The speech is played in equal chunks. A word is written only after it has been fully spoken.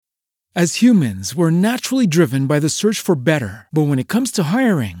As humans, we're naturally driven by the search for better. But when it comes to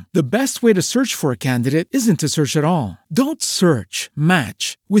hiring, the best way to search for a candidate isn't to search at all. Don't search,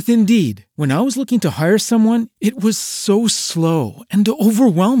 match with Indeed. When I was looking to hire someone, it was so slow and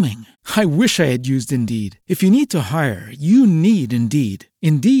overwhelming. I wish I had used Indeed. If you need to hire, you need Indeed.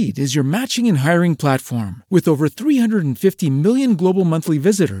 Indeed is your matching and hiring platform with over 350 million global monthly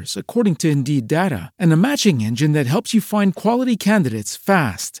visitors, according to Indeed data, and a matching engine that helps you find quality candidates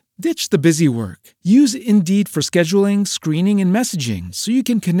fast. Ditch the busy work. Use Indeed for scheduling, screening, and messaging so you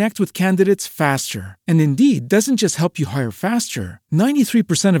can connect with candidates faster. And Indeed doesn't just help you hire faster.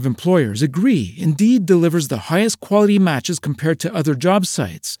 93% of employers agree Indeed delivers the highest quality matches compared to other job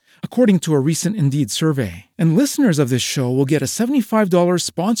sites, according to a recent Indeed survey. And listeners of this show will get a $75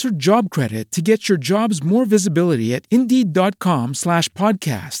 sponsored job credit to get your jobs more visibility at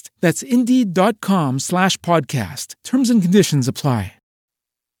Indeed.com/podcast. That's Indeed.com/podcast. Terms and conditions apply.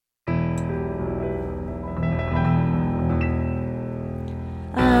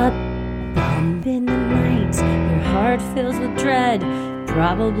 A bump in the night, your heart fills with dread.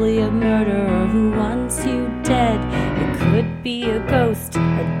 Probably a murderer who wants you dead. It could be a ghost,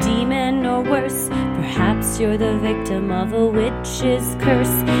 a demon, or worse. Perhaps you're the victim of a witch's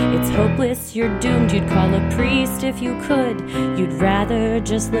curse. It's hopeless, you're doomed. You'd call a priest if you could. You'd rather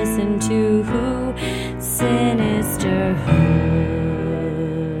just listen to Who? Sinisterhood.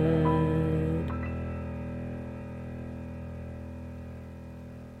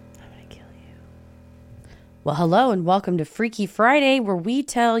 Well, hello and welcome to Freaky Friday, where we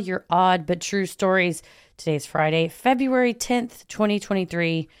tell your odd but true stories. Today's Friday, February 10th,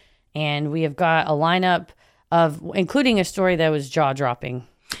 2023, and we have got a lineup of, including a story that was jaw-dropping.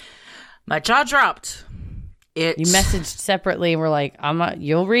 My jaw dropped. You messaged separately and we're like,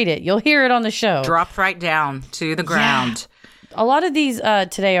 you'll read it. You'll hear it on the show. Dropped right down to the ground. Yeah. A lot of these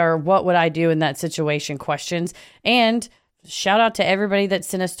today are what would I do in that situation questions, and shout out to everybody that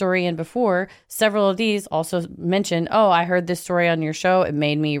sent a story in before. Several of these also mentioned, I heard this story on your show. It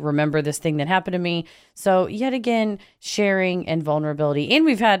made me remember this thing that happened to me. So yet again, sharing and vulnerability. And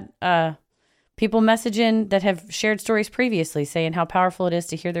we've had people message in that have shared stories previously saying how powerful it is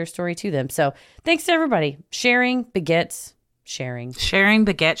to hear their story to them. So thanks to everybody. Sharing begets sharing. Sharing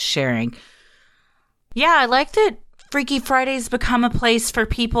begets sharing. Yeah, I like that Freaky Fridays become a place for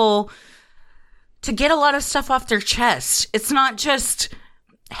people to get a lot of stuff off their chest. It's not just,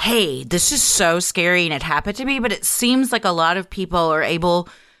 hey, this is so scary and it happened to me, but it seems like a lot of people are able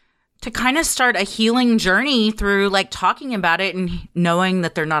to kind of start a healing journey through like talking about it and knowing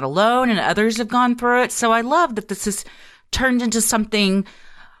that they're not alone and others have gone through it. So I love that this has turned into something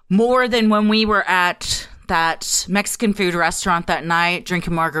more than when we were at that Mexican food restaurant that night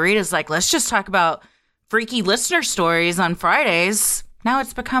drinking margaritas. Like, let's just talk about freaky listener stories on Fridays. Now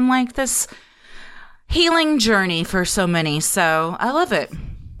it's become like this healing journey for so many. So I love it.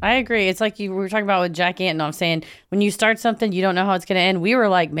 I agree. It's like we were talking about with Jack Antonoff saying, when you start something, you don't know how it's going to end. We were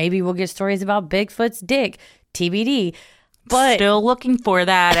like, maybe we'll get stories about Bigfoot's dick, TBD. But still looking for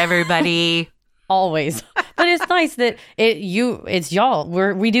that, everybody. Always. But it's nice that it's y'all.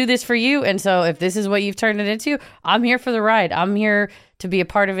 We do this for you. And so if this is what you've turned it into, I'm here for the ride. I'm here to be a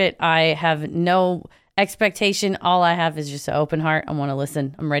part of it. I have no expectation. All I have is just an open heart. I want to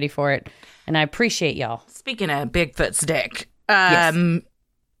listen. I'm ready for it. And I appreciate y'all. Speaking of Bigfoot's dick, yes.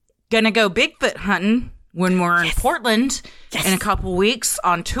 Gonna go Bigfoot hunting when we're in Portland in a couple weeks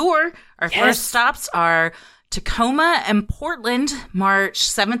on tour. Our first stops are Tacoma and Portland, March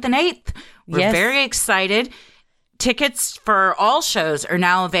 7th and 8th. We're very excited. Tickets for all shows are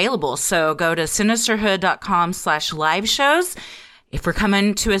now available. So go to sinisterhood.com/live shows. If we're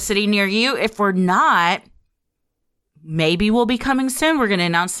coming to a city near you, if we're not, maybe we'll be coming soon. We're going to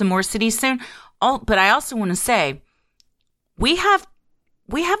announce some more cities soon. But I also want to say, we have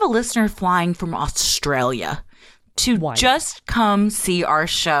a listener flying from Australia to just come see our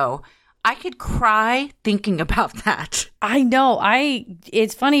show. I could cry thinking about that. I know.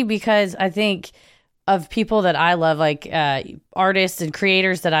 It's funny because I think of people that I love, like artists and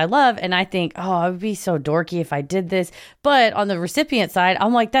creators that I love, and I think, I would be so dorky if I did this. But on the recipient side,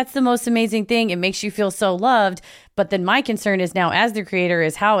 I'm like, that's the most amazing thing. It makes you feel so loved. But then my concern is now, as the creator,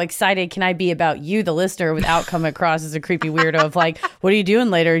 is how excited can I be about you, the listener, without coming across as a creepy weirdo of like, what are you doing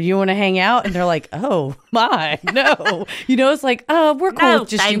later? You want to hang out? And they're like, oh my, no. It's like, we're cool with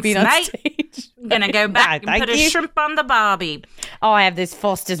just you being on stage. I'm going to go back and put a shrimp on the barbie. I have this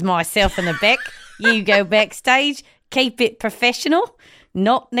Foster's myself in the back. You go backstage, keep it professional,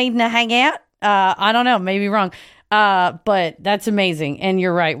 not needing to hang out. I don't know, maybe wrong. But that's amazing. And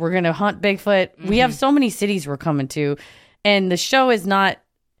you're right. We're going to hunt Bigfoot. Mm-hmm. We have so many cities we're coming to. And the show is not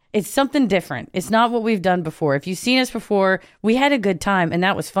It's something different. It's not what we've done before. If you've seen us before, we had a good time and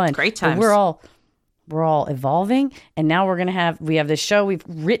that was fun. Great times. But we're all evolving, and now we have this show we've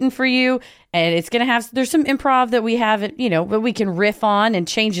written for you, and it's going to have, there's some improv that we haven't, but we can riff on and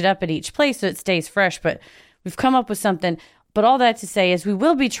change it up at each place so it stays fresh, but we've come up with something. But all that to say is we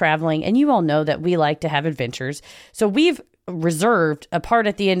will be traveling, and you all know that we like to have adventures. So we've reserved a part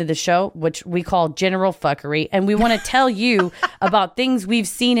at the end of the show, which we call General Fuckery. And we want to tell you about things we've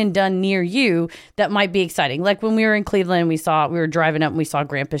seen and done near you that might be exciting. Like when we were in Cleveland, we were driving up and we saw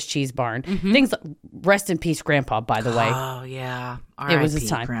Grandpa's Cheese Barn. Things like, rest in peace, Grandpa, by the way. Oh, yeah. It was his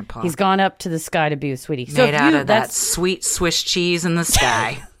time. Grandpa. He's gone up to the sky to be with Sweetie. Made out of that sweet Swiss cheese in the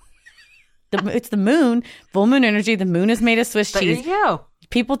sky. It's the moon, full moon energy. The moon is made of Swiss cheese. There you go.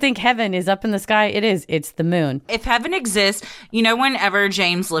 People think heaven is up in the sky. It is. It's the moon. If heaven exists, whenever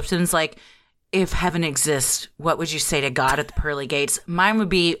James Lipton's like, if heaven exists, what would you say to God at the pearly gates? Mine would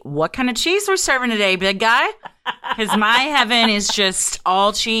be, what kind of cheese we're serving today, big guy? Because my heaven is just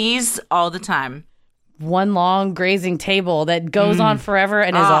all cheese all the time. One long grazing table that goes on forever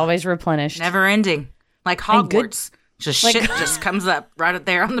and is always replenished. Never ending. Like Hogwarts. Shit just comes up right up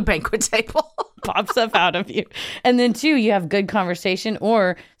there on the banquet table. Pops up out of you. And then, too, you have good conversation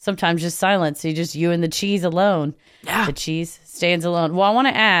or sometimes just silence. So you and the cheese alone. Yeah. The cheese stands alone. Well, I want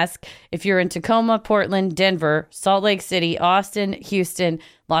to ask if you're in Tacoma, Portland, Denver, Salt Lake City, Austin, Houston,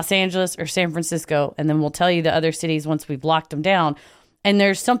 Los Angeles, or San Francisco. And then we'll tell you the other cities once we've locked them down. And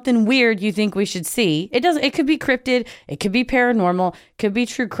there's something weird you think we should see. It could be cryptid. It could be paranormal. Could be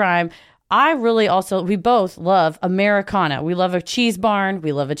true crime. We both love Americana. We love a cheese barn.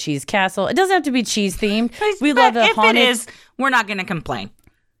 We love a cheese castle. It doesn't have to be cheese themed. We love a haunted. If it is, we're not going to complain.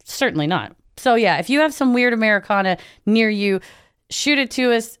 Certainly not. So yeah, if you have some weird Americana near you, shoot it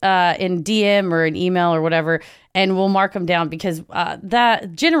to us in DM or an email or whatever, and we'll mark them down because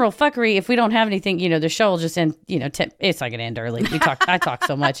that General Fuckery, if we don't have anything, the show will just end, it's not going to end early. I talk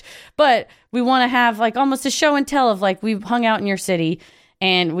so much, but we want to have like almost a show and tell of like we've hung out in your city.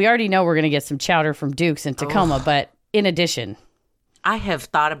 And we already know we're going to get some chowder from Duke's in Tacoma, but in addition. I have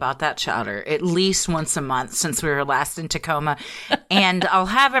thought about that chowder at least once a month since we were last in Tacoma. And I'll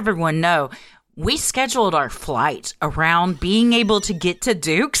have everyone know, we scheduled our flight around being able to get to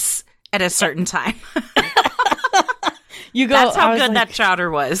Duke's at a certain time. That's how good that chowder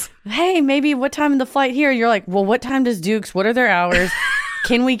was. Hey, maybe what time in the flight here? You're like, well, what time does Duke's? What are their hours?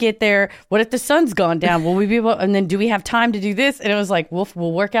 Can we get there? What if the sun's gone down? Will we be able? And then do we have time to do this? And it was like,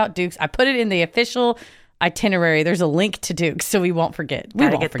 we'll work out Duke's. I put it in the official itinerary. There's a link to Duke's, so we won't forget. We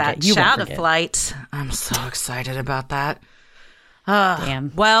won't forget. That chowder flight. I'm so excited about that.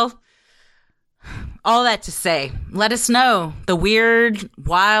 Damn. Well, all that to say, let us know the weird,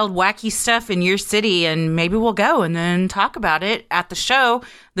 wild, wacky stuff in your city, and maybe we'll go and then talk about it at the show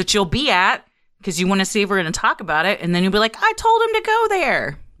that you'll be at. Because you want to see if we're going to talk about it. And then you'll be like, I told him to go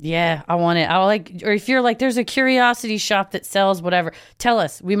there. Yeah, I want it. Or if you're like, there's a curiosity shop that sells whatever, tell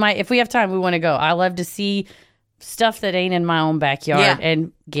us. We might, if we have time, we want to go. I love to see stuff that ain't in my own backyard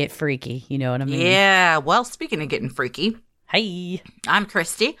and get freaky. You know what I mean? Yeah. Well, speaking of getting freaky. Hey. I'm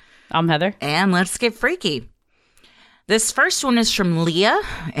Christy. I'm Heather. And let's get freaky. This first one is from Leah,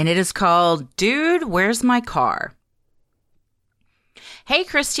 and it is called, Dude, Where's My Car? Hey,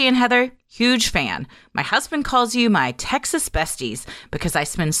 Christy and Heather. Huge fan. My husband calls you my Texas besties because I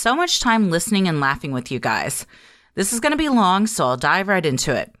spend so much time listening and laughing with you guys. This is going to be long, so I'll dive right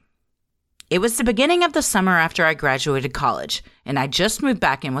into it. It was the beginning of the summer after I graduated college, and I just moved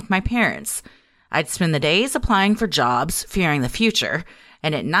back in with my parents. I'd spend the days applying for jobs, fearing the future,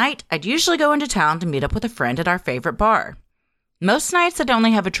 and at night, I'd usually go into town to meet up with a friend at our favorite bar. Most nights, I'd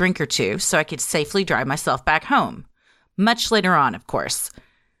only have a drink or two so I could safely drive myself back home. Much later on, of course.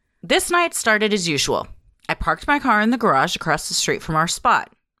 This night started as usual. I parked my car in the garage across the street from our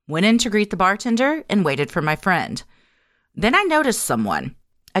spot, went in to greet the bartender, and waited for my friend. Then I noticed someone,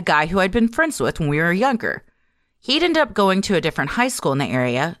 a guy who I'd been friends with when we were younger. He'd ended up going to a different high school in the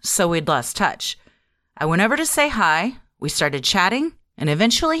area, so we'd lost touch. I went over to say hi, we started chatting, and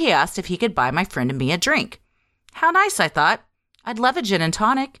eventually he asked if he could buy my friend and me a drink. How nice, I thought. I'd love a gin and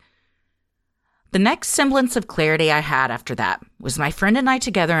tonic. The next semblance of clarity I had after that was my friend and I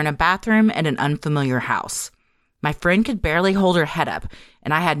together in a bathroom at an unfamiliar house. My friend could barely hold her head up,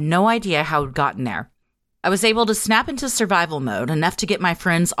 and I had no idea how we'd gotten there. I was able to snap into survival mode enough to get my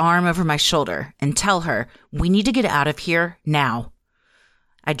friend's arm over my shoulder and tell her, we need to get out of here now.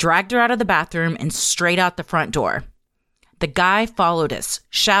 I dragged her out of the bathroom and straight out the front door. The guy followed us,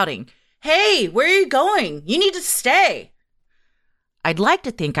 shouting, Hey, where are you going? You need to stay. I'd like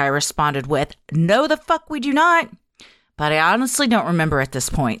to think I responded with, No, the fuck we do not. but I honestly don't remember at this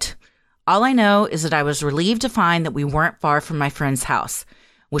point. All I know is that I was relieved to find that we weren't far from my friend's house,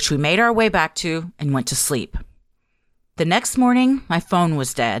 which we made our way back to and went to sleep. The next morning, my phone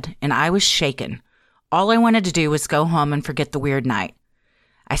was dead, and I was shaken. All I wanted to do was go home and forget the weird night.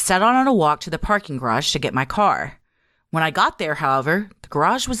 I set out on a walk to the parking garage to get my car. When I got there, however, the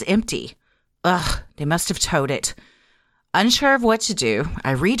garage was empty. Ugh, they must have towed it. Unsure of what to do,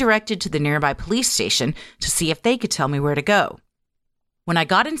 I redirected to the nearby police station to see if they could tell me where to go. When I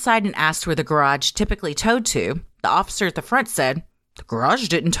got inside and asked where the garage typically towed to, the officer at the front said, "The garage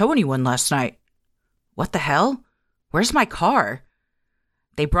didn't tow anyone last night." What the hell? Where's my car?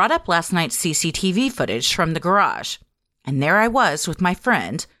 They brought up last night's CCTV footage from the garage, and there I was with my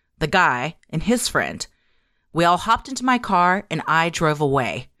friend, the guy, and his friend. We all hopped into my car, and I drove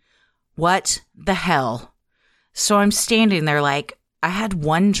away. What the hell? So I'm standing there like, I had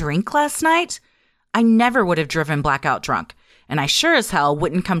one drink last night? I never would have driven blackout drunk, and I sure as hell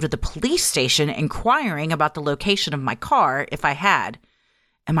wouldn't come to the police station inquiring about the location of my car if I had.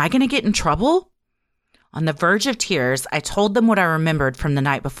 Am I going to get in trouble? On the verge of tears, I told them what I remembered from the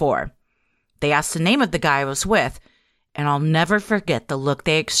night before. They asked the name of the guy I was with, and I'll never forget the look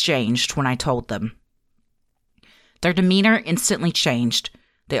they exchanged when I told them. Their demeanor instantly changed.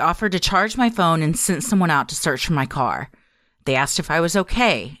 They offered to charge my phone and sent someone out to search for my car. They asked if I was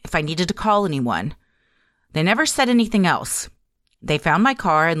okay, if I needed to call anyone. They never said anything else. They found my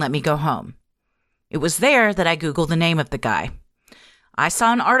car and let me go home. It was there that I Googled the name of the guy. I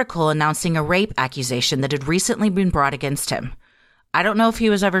saw an article announcing a rape accusation that had recently been brought against him. I don't know if he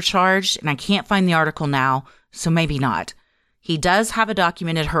was ever charged, and I can't find the article now, so maybe not. He does have a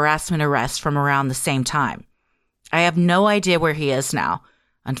documented harassment arrest from around the same time. I have no idea where he is now.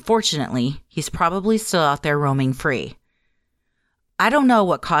 Unfortunately, he's probably still out there roaming free. I don't know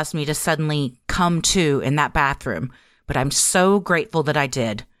what caused me to suddenly come to in that bathroom, but I'm so grateful that I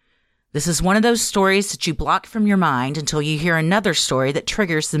did. This is one of those stories that you block from your mind until you hear another story that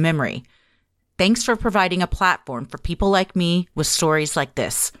triggers the memory. Thanks for providing a platform for people like me with stories like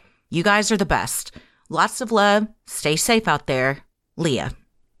this. You guys are the best. Lots of love. Stay safe out there. Leah.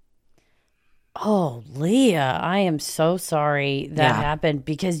 Oh, Leah, I am so sorry that happened,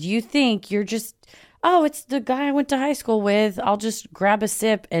 because you think you're just, oh, it's the guy I went to high school with. I'll just grab a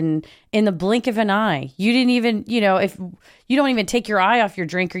sip, and in the blink of an eye, you didn't even, if you don't even take your eye off your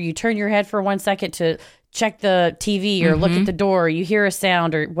drink, or you turn your head for 1 second to check the TV or look at the door, or you hear a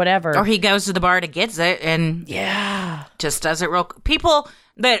sound or whatever. Or he goes to the bar to get it and just does it real. People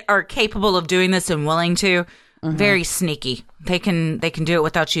that are capable of doing this and willing to, very sneaky. They can do it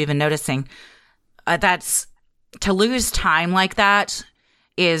without you even noticing. That's to lose time like that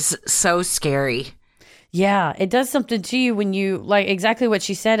is so scary. Yeah, it does something to you when you, like exactly what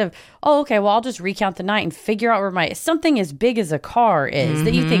she said of, oh, okay, well, I'll just recount the night and figure out where something as big as a car is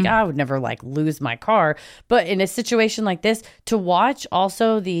that you think, I would never lose my car. But in a situation like this, to watch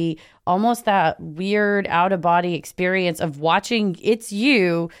also almost that weird out of body experience of watching it's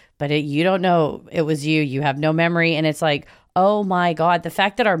you, but you don't know it was you. You have no memory. And it's like, oh my God, the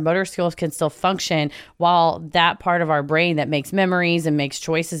fact that our motor skills can still function while that part of our brain that makes memories and makes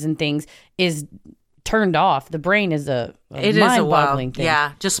choices and things is turned off. The brain is a mind-boggling thing.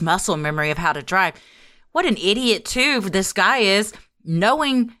 Yeah, just muscle memory of how to drive. What an idiot, too, this guy is,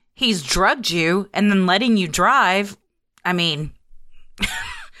 knowing he's drugged you and then letting you drive. I mean,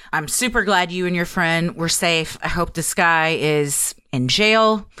 I'm super glad you and your friend were safe. I hope this guy is in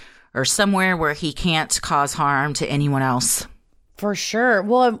jail or somewhere where he can't cause harm to anyone else. For sure.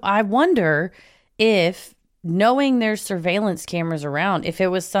 Well, I wonder if, knowing there's surveillance cameras around, if it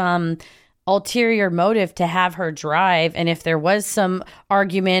was some ulterior motive to have her drive, and if there was some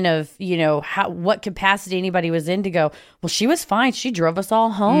argument of, what capacity anybody was in to go, well, she was fine. She drove us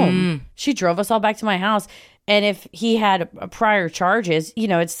all home. She drove us all back to my house. And if he had prior charges,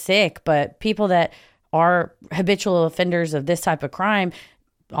 it's sick, but people that are habitual offenders of this type of crime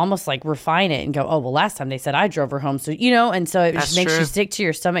almost refine it and go, oh, well, last time they said I drove her home. So, and so it just makes you sick to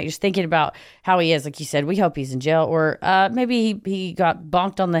your stomach. Just thinking about how he is, like you said, we hope he's in jail, or maybe he got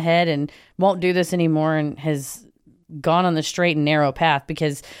bonked on the head and won't do this anymore and has gone on the straight and narrow path,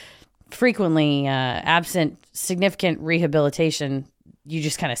 because frequently absent significant rehabilitation, you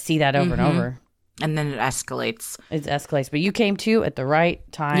just kind of see that over and over. And then it escalates. It escalates. But you came to at the right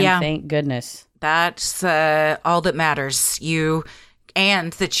time. Yeah. Thank goodness. That's all that matters.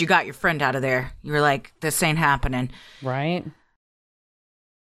 And that you got your friend out of there. You were like, this ain't happening. Right.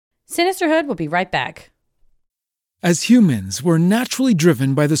 Sinisterhood will be right back. As humans, we're naturally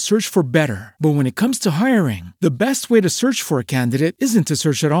driven by the search for better. But when it comes to hiring, the best way to search for a candidate isn't to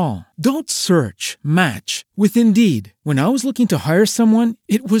search at all. Don't search, match with Indeed. When I was looking to hire someone,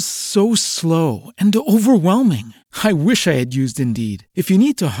 it was so slow and overwhelming. I wish I had used Indeed. If you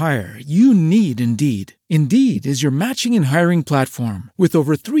need to hire, you need Indeed. Indeed is your matching and hiring platform with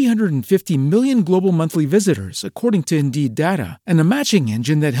over 350 million global monthly visitors, according to Indeed data, and a matching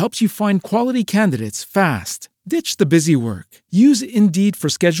engine that helps you find quality candidates fast. Ditch the busy work. Use Indeed for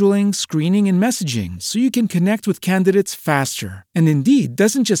scheduling, screening, and messaging so you can connect with candidates faster. And Indeed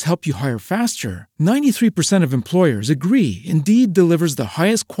doesn't just help you hire faster. 93% of employers agree Indeed delivers the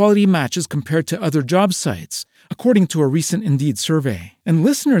highest quality matches compared to other job sites, according to a recent Indeed survey. And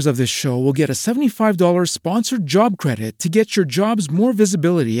listeners of this show will get a $75 sponsored job credit to get your jobs more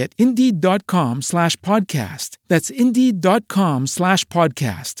visibility at Indeed.com/podcast. That's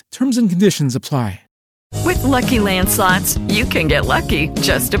Indeed.com/podcast. Terms and conditions apply. With Lucky Land Slots, you can get lucky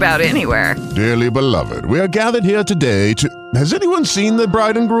just about anywhere. Dearly beloved, we are gathered here today to... Has anyone seen the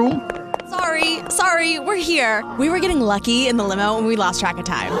bride and groom? Sorry, we're here. We were getting lucky in the limo and we lost track of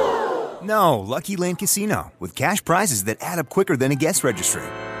time. No, Lucky Land Casino, with cash prizes that add up quicker than a guest registry.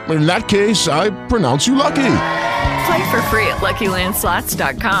 In that case, I pronounce you lucky. Play for free at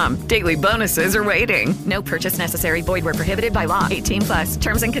LuckyLandSlots.com. Daily bonuses are waiting. No purchase necessary. Void where prohibited by law. 18+.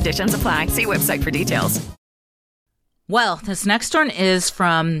 Terms and conditions apply. See website for details. Well, this next one is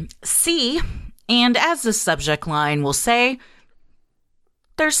from C, and as the subject line will say,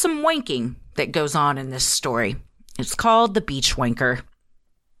 there's some wanking that goes on in this story. It's called The Beach Wanker.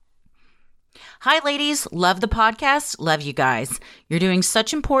 Hi, ladies. Love the podcast. Love you guys. You're doing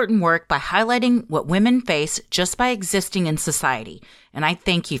such important work by highlighting what women face just by existing in society, and I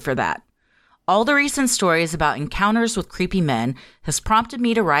thank you for that. All the recent stories about encounters with creepy men has prompted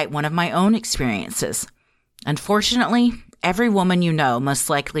me to write one of my own experiences. Unfortunately, every woman you know most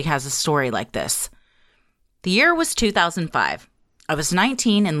likely has a story like this. The year was 2005. I was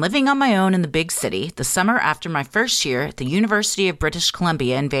 19 and living on my own in the big city the summer after my first year at the University of British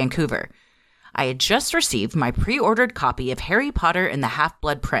Columbia in Vancouver. I had just received my pre-ordered copy of Harry Potter and the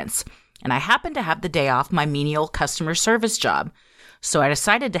Half-Blood Prince, and I happened to have the day off my menial customer service job, so I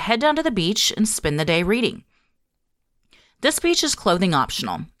decided to head down to the beach and spend the day reading. This beach is clothing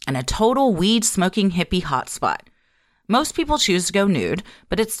optional and a total weed-smoking hippie hotspot. Most people choose to go nude,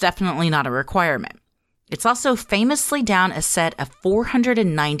 but it's definitely not a requirement. It's also famously down a set of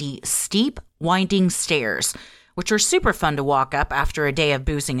 490 steep, winding stairs, which are super fun to walk up after a day of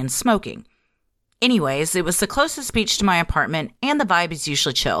boozing and smoking. Anyways, it was the closest beach to my apartment, and the vibe is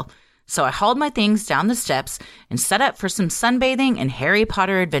usually chill, so I hauled my things down the steps and set up for some sunbathing and Harry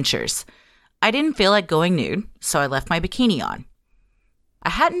Potter adventures. I didn't feel like going nude, so I left my bikini on. I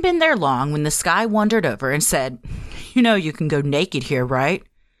hadn't been there long when this guy wandered over and said, "You know you can go naked here, right?"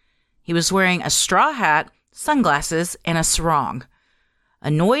 He was wearing a straw hat, sunglasses, and a sarong.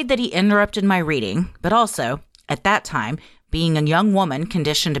 Annoyed that he interrupted my reading, but also, at that time, being a young woman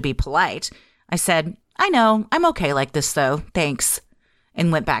conditioned to be polite, I said, "I know, I'm okay like this though, thanks,"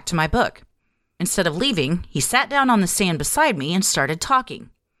 and went back to my book. Instead of leaving, he sat down on the sand beside me and started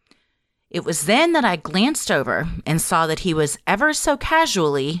talking. It was then that I glanced over and saw that he was ever so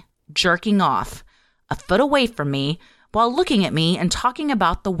casually jerking off a foot away from me while looking at me and talking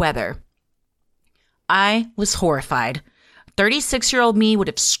about the weather. I was horrified. 36-year-old me would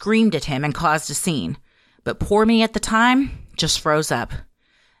have screamed at him and caused a scene, but poor me at the time just froze up.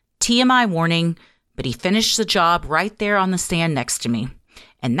 TMI warning, but he finished the job right there on the stand next to me,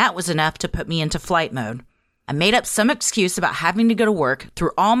 and that was enough to put me into flight mode. I made up some excuse about having to go to work,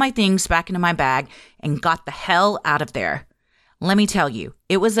 threw all my things back into my bag, and got the hell out of there. Let me tell you,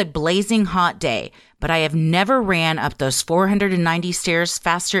 it was a blazing hot day, but I have never ran up those 490 stairs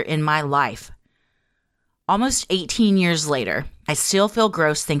faster in my life. Almost 18 years later, I still feel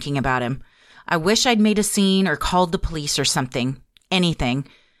gross thinking about him. I wish I'd made a scene or called the police or something, anything,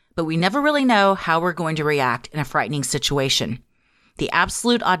 but we never really know how we're going to react in a frightening situation. The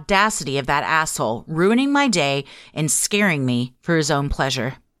absolute audacity of that asshole ruining my day and scaring me for his own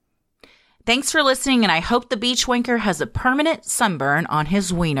pleasure. Thanks for listening, and I hope the beach wanker has a permanent sunburn on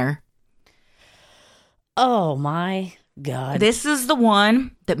his wiener. Oh my God. This is the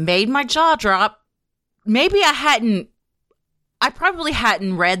one that made my jaw drop. Maybe I probably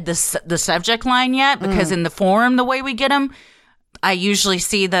hadn't read the subject line yet, because in the forum, the way we get them, I usually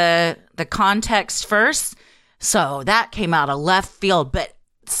see the context first. So that came out of left field. But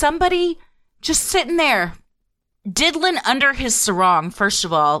somebody just sitting there, diddling under his sarong. First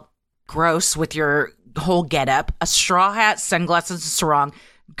of all, gross with your whole getup. A straw hat, sunglasses, a sarong.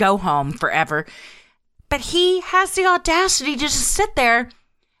 Go home forever. But he has the audacity to just sit there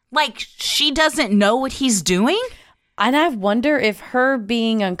like she doesn't know what he's doing. And I wonder if her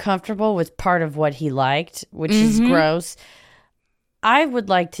being uncomfortable was part of what he liked, which is gross. I would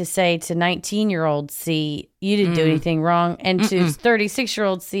like to say to 19-year-old C, you didn't do anything wrong. And to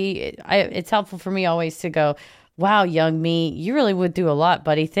 36-year-old C, it's helpful for me always to go, wow, young me, you really would do a lot,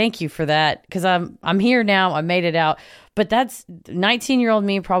 buddy. Thank you for that. Because I'm here now. I made it out. But that's 19-year-old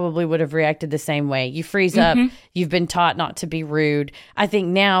me probably would have reacted the same way. You freeze up. You've been taught not to be rude. I think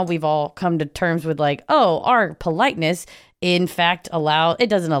now we've all come to terms with like, oh, our politeness, in fact, it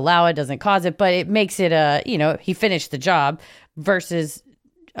doesn't cause it, but it makes it, he finished the job versus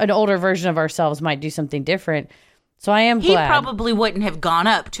an older version of ourselves might do something different. So I am glad. He probably wouldn't have gone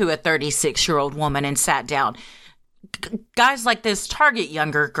up to a 36-year-old woman and sat down. Guys like this target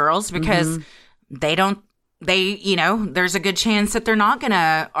younger girls because there's a good chance that they're not going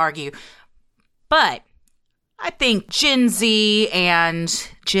to argue. But I think Gen Z and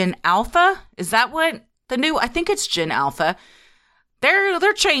Gen Alpha, is that what I think it's Gen Alpha.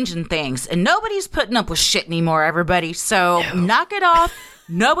 They're changing things and nobody's putting up with shit anymore, everybody. So knock it off.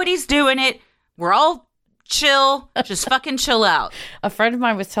 Nobody's doing it. We're all chill. Just fucking chill out. A friend of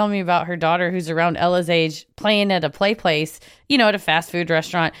mine was telling me about her daughter who's around Ella's age playing at a play place, at a fast food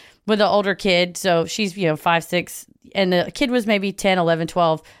restaurant with an older kid. So she's, 5, 6, and the kid was maybe 10, 11,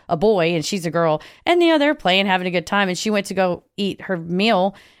 12, a boy, and she's a girl. And, they're playing, having a good time. And she went to go eat her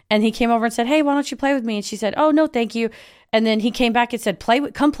meal. And he came over and said, hey, why don't you play with me? And she said, oh, no, thank you. And then he came back and said,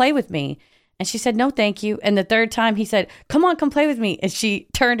 come play with me. And she said, no, thank you. And the third time he said, come on, come play with me. And she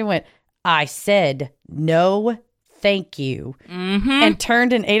turned and went, I said, no, thank you. And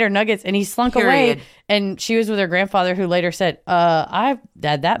turned and ate her nuggets and he slunk away. And she was with her grandfather who later said, at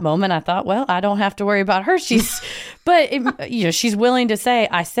that moment, I thought, well, I don't have to worry about her. But she's willing to say,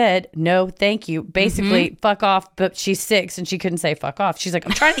 I said, no, thank you. Basically, fuck off. But she's 6 and she couldn't say fuck off. She's like,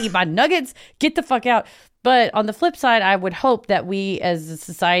 I'm trying to eat my nuggets. Get the fuck out. But on the flip side, I would hope that we as a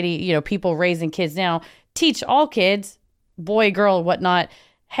society, people raising kids now, teach all kids, boy, girl, whatnot,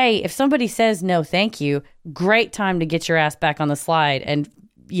 hey, if somebody says no, thank you, great time to get your ass back on the slide and,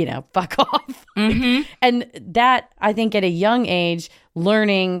 fuck off. And that, I think at a young age,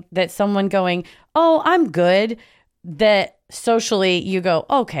 learning that someone going, oh, I'm good, that socially you go,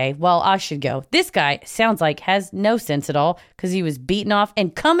 okay, well, I should go. This guy sounds like has no sense at all because he was beaten off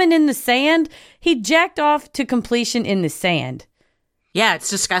and coming in the sand. He jacked off to completion in the sand. Yeah, it's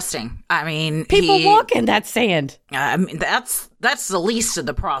disgusting. I mean, people walk in that sand. I mean, that's the least of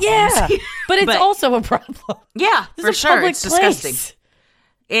the problems. Yeah, but it's also a problem. Yeah, for sure, it's disgusting.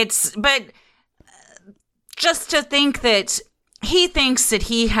 Place. But just to think that he thinks that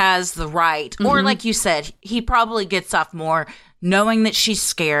he has the right, or like you said, he probably gets off more knowing that she's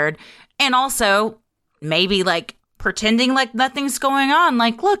scared, and also maybe like pretending like nothing's going on.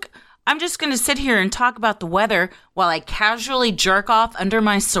 Like, look, I'm just going to sit here and talk about the weather while I casually jerk off under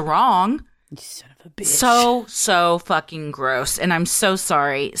my sarong. You son of a bitch. So fucking gross. And I'm so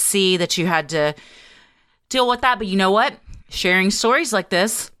sorry. See that you had to deal with that. But you know what? Sharing stories like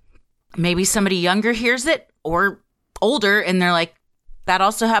this, maybe somebody younger hears it or older and they're like, that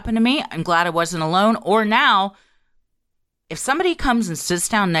also happened to me. I'm glad I wasn't alone. Or now, if somebody comes and sits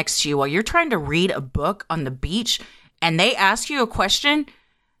down next to you while you're trying to read a book on the beach and they ask you a question,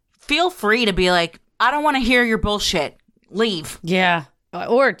 feel free to be like, I don't want to hear your bullshit. Leave. Yeah.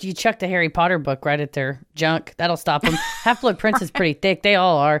 Or you chuck the Harry Potter book right at their junk. That'll stop them. Half-Blood Prince is pretty thick. They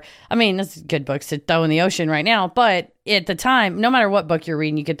all are. I mean, that's good books to throw in the ocean right now. But at the time, no matter what book you're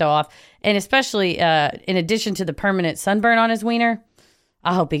reading, you could throw off. And especially in addition to the permanent sunburn on his wiener,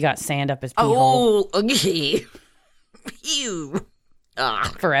 I hope he got sand up his pee hole. Oh, okay. Ew.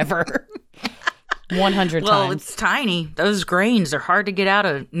 Forever. 100 times. Well, it's tiny. Those grains are hard to get out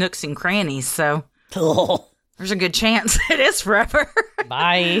of nooks and crannies, so there's a good chance it is forever.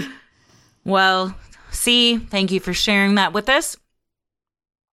 Bye. Well, C, thank you for sharing that with us.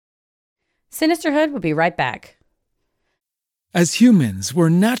 Sinisterhood will be right back. As humans, we're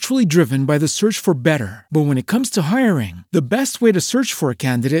naturally driven by the search for better. But when it comes to hiring, the best way to search for a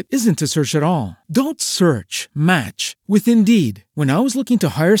candidate isn't to search at all. Don't search, match with Indeed. When I was looking to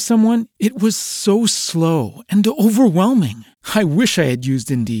hire someone, it was so slow and overwhelming. I wish I had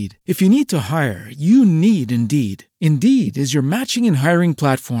used Indeed. If you need to hire, you need Indeed. Indeed is your matching and hiring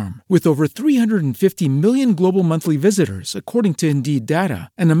platform with over 350 million global monthly visitors, according to Indeed data,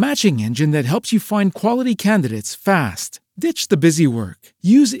 and a matching engine that helps you find quality candidates fast. Ditch the busy work.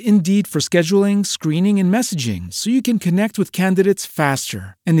 Use Indeed for scheduling, screening, and messaging so you can connect with candidates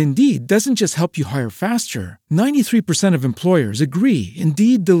faster. And Indeed doesn't just help you hire faster. 93% of employers agree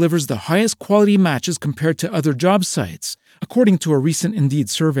Indeed delivers the highest quality matches compared to other job sites, according to a recent Indeed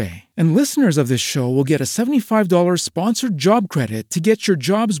survey. And listeners of this show will get a $75 sponsored job credit to get your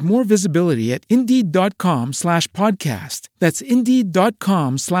jobs more visibility at Indeed.com/podcast. That's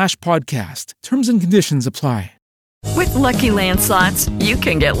Indeed.com/podcast. Terms and conditions apply. With Lucky Land Slots, you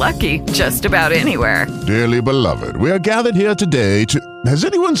can get lucky just about anywhere. Dearly beloved, we are gathered here today to... Has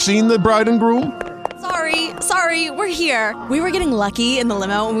anyone seen the bride and groom? Sorry, we're here. We were getting lucky in the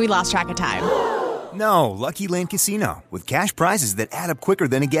limo and we lost track of time. No, Lucky Land Casino, with cash prizes that add up quicker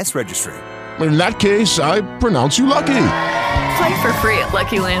than a guest registry. In that case, I pronounce you lucky. Play for free at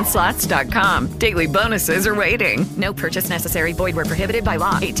LuckyLandSlots.com. Daily bonuses are waiting. No purchase necessary. Void where prohibited by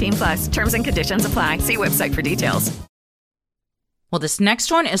law. 18+. Terms and conditions apply. See website for details. Well, this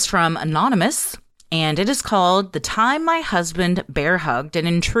next one is from Anonymous, and it is called The Time My Husband Bear Hugged an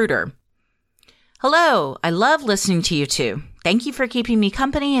Intruder. Hello, I love listening to you two. Thank you for keeping me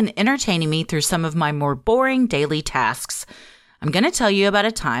company and entertaining me through some of my more boring daily tasks. I'm going to tell you about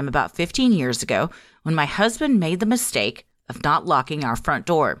a time about 15 years ago when my husband made the mistake of not locking our front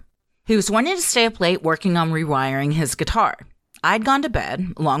door. He was wanting to stay up late working on rewiring his guitar. I'd gone to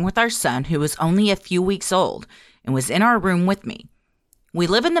bed, along with our son, who was only a few weeks old, and was in our room with me. We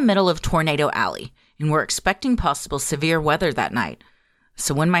live in the middle of Tornado Alley, and we're expecting possible severe weather that night.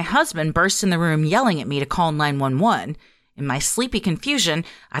 So when my husband burst in the room yelling at me to call 911, in my sleepy confusion,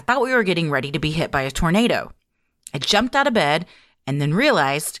 I thought we were getting ready to be hit by a tornado. I jumped out of bed and then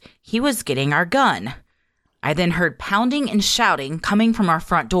realized he was getting our gun. I then heard pounding and shouting coming from our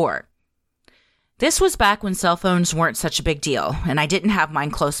front door. This was back when cell phones weren't such a big deal, and I didn't have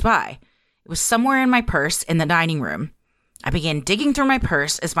mine close by. It was somewhere in my purse in the dining room. I began digging through my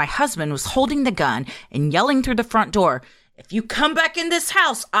purse as my husband was holding the gun and yelling through the front door, "If you come back in this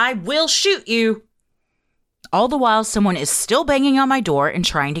house, I will shoot you." All the while, someone is still banging on my door and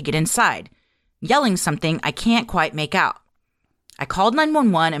trying to get inside, yelling something I can't quite make out. I called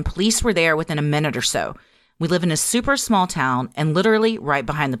 911 and police were there within a minute or so. We live in a super small town and literally right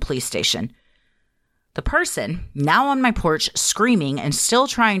behind the police station. The person, now on my porch screaming and still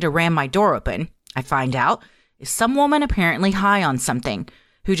trying to ram my door open, I find out, is some woman apparently high on something,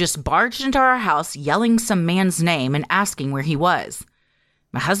 who just barged into our house yelling some man's name and asking where he was.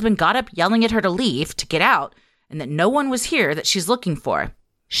 My husband got up yelling at her to leave, to get out, and that no one was here that she's looking for.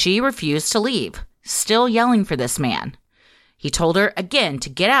 She refused to leave, still yelling for this man. He told her again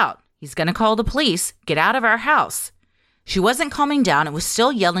to get out. He's going to call the police. Get out of our house. She wasn't calming down and was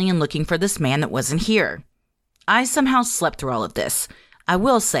still yelling and looking for this man that wasn't here. I somehow slept through all of this. I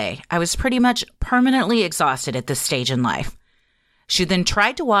will say, I was pretty much permanently exhausted at this stage in life. She then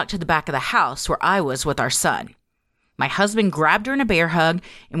tried to walk to the back of the house where I was with our son. My husband grabbed her in a bear hug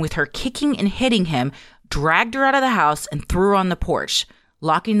and with her kicking and hitting him, dragged her out of the house and threw her on the porch,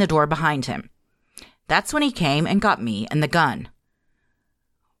 locking the door behind him. That's when he came and got me and the gun.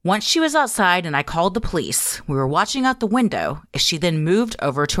 Once she was outside and I called the police, we were watching out the window as she then moved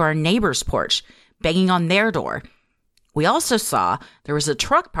over to our neighbor's porch, banging on their door. We also saw there was a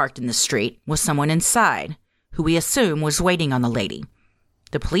truck parked in the street with someone inside, who we assume was waiting on the lady.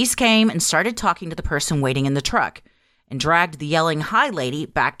 The police came and started talking to the person waiting in the truck and dragged the yelling hi lady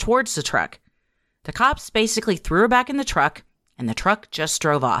back towards the truck. The cops basically threw her back in the truck and the truck just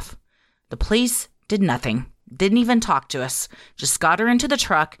drove off. The police did nothing. Didn't even talk to us, just got her into the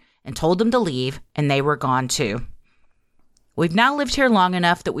truck and told them to leave, and they were gone too. We've now lived here long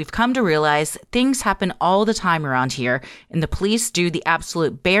enough that we've come to realize things happen all the time around here, and the police do the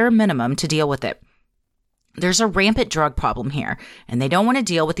absolute bare minimum to deal with it. There's a rampant drug problem here, and they don't want to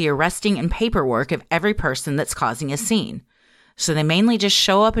deal with the arresting and paperwork of every person that's causing a scene. So they mainly just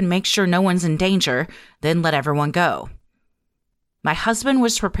show up and make sure no one's in danger, then let everyone go. My husband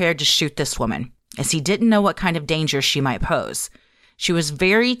was prepared to shoot this woman, as he didn't know what kind of danger she might pose. She was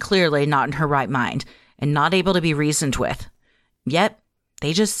very clearly not in her right mind and not able to be reasoned with. Yet,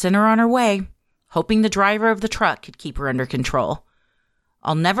 they just sent her on her way, hoping the driver of the truck could keep her under control.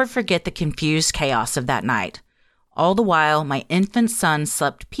 I'll never forget the confused chaos of that night. All the while, my infant son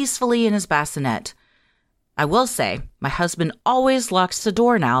slept peacefully in his bassinet. I will say, my husband always locks the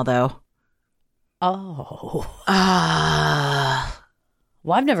door now, though. Oh.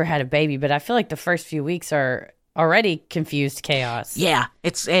 Well, I've never had a baby, but I feel like the first few weeks are already confused chaos. Yeah,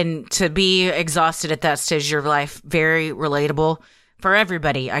 and to be exhausted at that stage of your life, very relatable for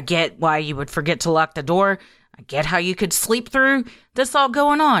everybody. I get why you would forget to lock the door. I get how you could sleep through this all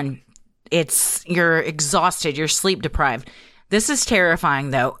going on. you're exhausted, you're sleep deprived. This is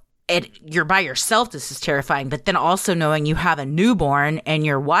terrifying, though. You're by yourself. This is terrifying. But then also knowing you have a newborn and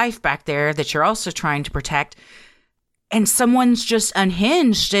your wife back there that you're also trying to protect, and someone's just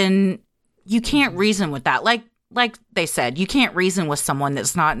unhinged, and you can't reason with that. Like they said, you can't reason with someone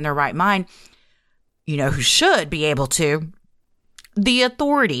that's not in their right mind. You know who should be able to? The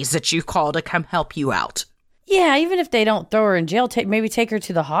authorities that you call to come help you out. Yeah, even if they don't throw her in jail, maybe take her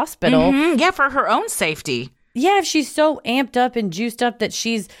to the hospital. Mm-hmm. Yeah, for her own safety. Yeah, if she's so amped up and juiced up that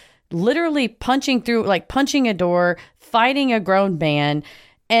she's literally punching a door, fighting a grown man.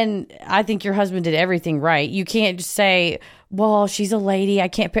 And I think your husband did everything right. You can't just say, well, she's a lady. I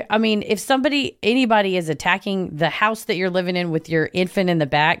can't. I mean, if anybody is attacking the house that you're living in with your infant in the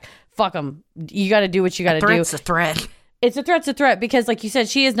back, fuck them. You got to do what you got to do. Threat's a threat. It's a threat because, like you said,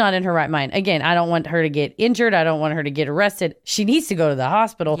 she is not in her right mind. Again, I don't want her to get injured. I don't want her to get arrested. She needs to go to the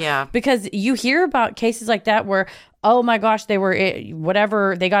hospital. Yeah. Because you hear about cases like that where, oh my gosh, they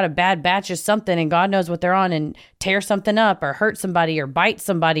got a bad batch of something and God knows what they're on and tear something up or hurt somebody or bite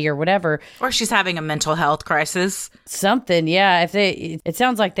somebody or whatever. Or she's having a mental health crisis. Something, yeah. It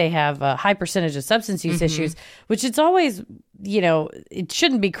sounds like they have a high percentage of substance use issues, which it's always, it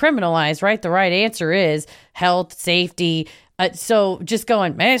shouldn't be criminalized, right? The right answer is health, safety. So just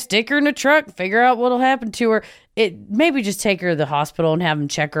going, man, stick her in the truck, figure out what'll happen to her. Maybe just take her to the hospital and have them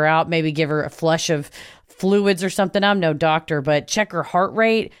check her out. Maybe give her a flush of fluids or something. I'm no doctor, but check her heart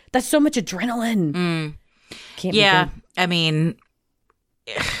rate. That's so much adrenaline. Can't be good. I mean,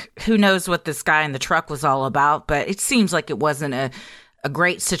 who knows what this guy in the truck was all about, but it seems like it wasn't a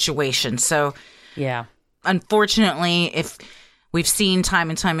great situation. So, yeah. Unfortunately, if we've seen time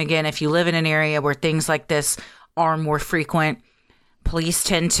and time again, if you live in an area where things like this are more frequent, police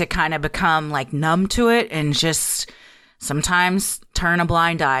tend to kind of become like numb to it and just sometimes turn a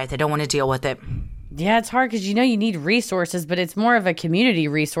blind eye. They don't want to deal with it. Yeah, it's hard because you need resources, but it's more of a community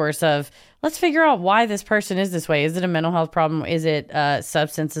resource of let's figure out why this person is this way. Is it a mental health problem? Is it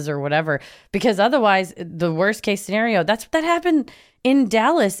substances or whatever? Because otherwise, the worst case scenario, that happened in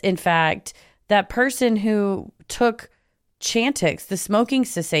Dallas. In fact, that person who took Chantix, the smoking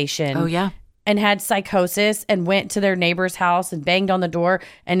cessation. Oh, yeah. And had psychosis and went to their neighbor's house and banged on the door.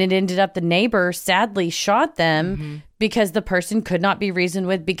 And it ended up the neighbor sadly shot them because the person could not be reasoned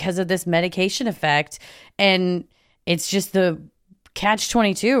with because of this medication effect. And it's just the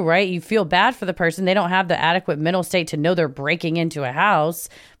catch-22, right? You feel bad for the person. They don't have the adequate mental state to know they're breaking into a house,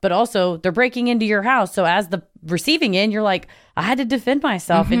 but also they're breaking into your house. So as the receiving end, you're like, I had to defend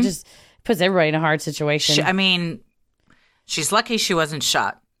myself. It just puts everybody in a hard situation. She's lucky she wasn't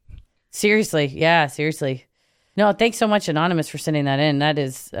shot. Seriously. Yeah, seriously. No, thanks so much, Anonymous, for sending that in. That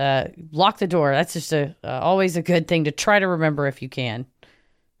is, lock the door. That's just always a good thing to try to remember if you can.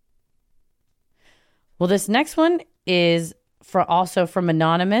 Well, this next one is also from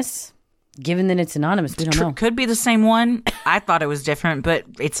Anonymous. Given that it's anonymous, we don't know. Could be the same one. I thought it was different, but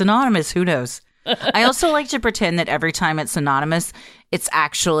it's anonymous. Who knows? I also like to pretend that every time it's anonymous, it's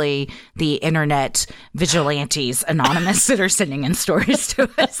actually the internet vigilantes anonymous that are sending in stories to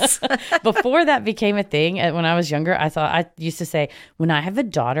us. Before that became a thing, when I was younger, I used to say, when I have a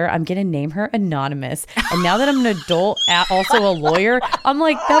daughter, I'm going to name her Anonymous. And now that I'm an adult, also a lawyer, I'm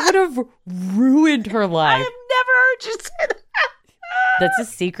like, that would have ruined her life. I've never heard you say that. That's a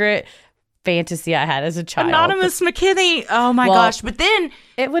secret fantasy I had as a child. Anonymous McKinney. Oh my gosh. But then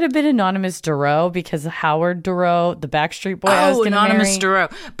it would have been Anonymous Duro because Howard Duro, the Backstreet Boy, I was going to marry. Anonymous Duro.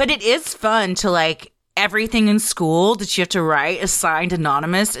 But it is fun to like everything in school that you have to write is signed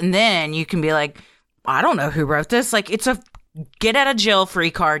anonymous. And then you can be like, I don't know who wrote this. Like it's a get out of jail free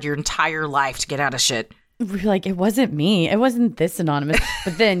card your entire life to get out of shit. We're like, it wasn't me. It wasn't this Anonymous.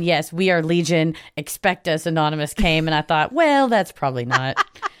 But then, yes, We Are Legion, Expect Us Anonymous came. And I thought, well, that's probably not.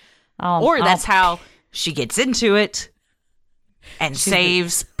 That's how she gets into it and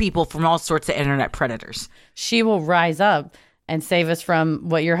saves people from all sorts of internet predators. She will rise up and save us from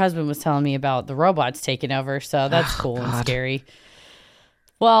what your husband was telling me about the robots taking over. So that's cool and scary.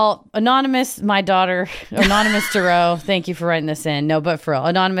 Well, Anonymous, my daughter, Anonymous Duro, thank you for writing this in. No, but for real,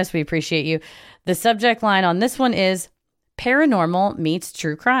 Anonymous, we appreciate you. The subject line on this one is paranormal meets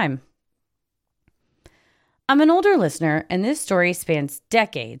true crime. I'm an older listener, and this story spans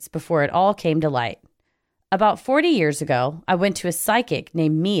decades before it all came to light. About 40 years ago, I went to a psychic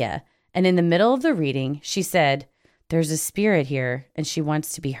named Mia, and in the middle of the reading, she said, "There's a spirit here, and she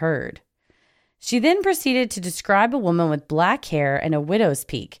wants to be heard." She then proceeded to describe a woman with black hair and a widow's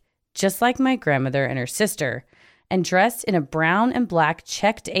peak, just like my grandmother and her sister, and dressed in a brown and black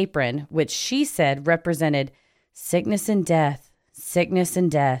checked apron, which she said represented sickness and death, sickness and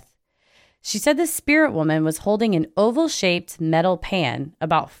death. She said the spirit woman was holding an oval-shaped metal pan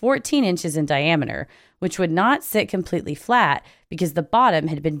about 14 inches in diameter, which would not sit completely flat because the bottom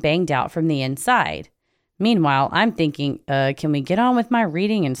had been banged out from the inside. Meanwhile, I'm thinking, can we get on with my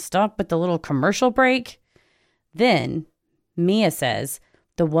reading and stop with the little commercial break? Then, Mia says,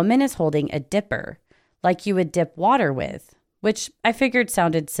 the woman is holding a dipper, like you would dip water with, which I figured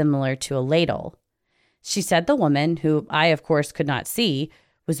sounded similar to a ladle. She said the woman, who I of course could not see,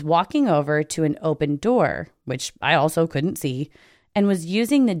 was walking over to an open door, which I also couldn't see, and was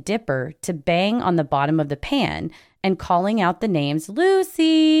using the dipper to bang on the bottom of the pan and calling out the names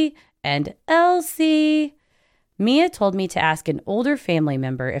Lucy and Elsie. Mia told me to ask an older family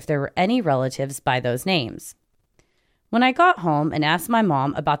member if there were any relatives by those names. When I got home and asked my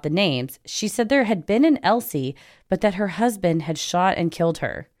mom about the names, she said there had been an Elsie, but that her husband had shot and killed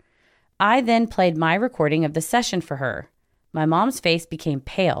her. I then played my recording of the session for her. My mom's face became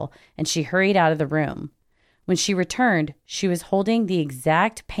pale, and she hurried out of the room. When she returned, she was holding the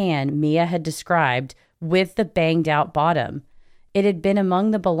exact pan Mia had described with the banged-out bottom. It had been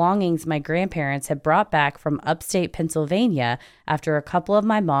among the belongings my grandparents had brought back from upstate Pennsylvania after a couple of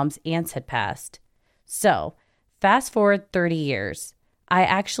my mom's aunts had passed. So, fast forward 30 years. I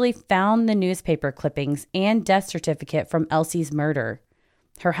actually found the newspaper clippings and death certificate from Elsie's murder.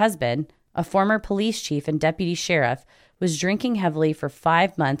 Her husband, a former police chief and deputy sheriff, was drinking heavily for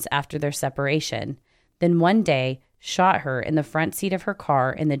 5 months after their separation, then one day shot her in the front seat of her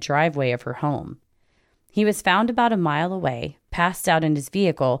car in the driveway of her home. He was found about a mile away, passed out in his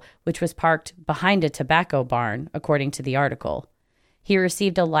vehicle, which was parked behind a tobacco barn, according to the article. He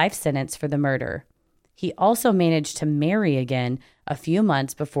received a life sentence for the murder. He also managed to marry again a few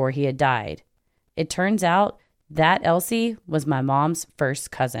months before he had died. It turns out that Elsie was my mom's first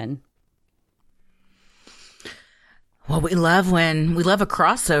cousin. Well, we love a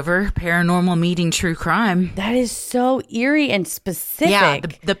crossover, paranormal meeting true crime. That is so eerie and specific. Yeah,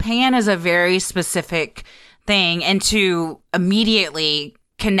 the pan is a very specific thing. And to immediately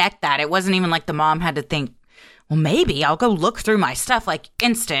connect that, it wasn't even like the mom had to think, well, maybe I'll go look through my stuff. Like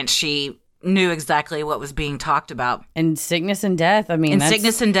instant, she knew exactly what was being talked about. And sickness and death. I mean,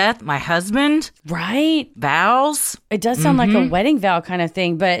 sickness and death, my husband. Right. Vows. It does sound like a wedding vow kind of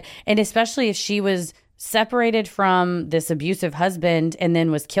thing. And especially if she was separated from this abusive husband and then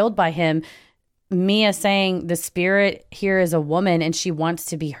was killed by him, Mia saying the spirit here is a woman and she wants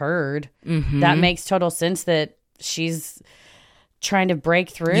to be heard. That makes total sense that she's trying to break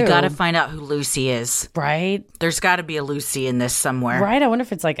through. You got to find out who Lucy is. Right. There's got to be a Lucy in this somewhere. Right. I wonder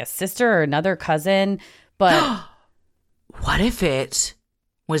if it's like a sister or another cousin. But what if it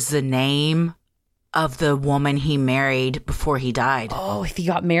was the name of the woman he married before he died? Oh, if he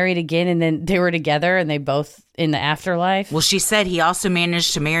got married again and then they were together and they both in the afterlife? Well, she said he also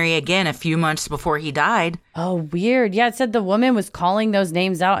managed to marry again a few months before he died. Oh, weird. Yeah, it said the woman was calling those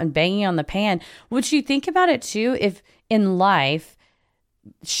names out and banging on the pan. Would you think about it too if in life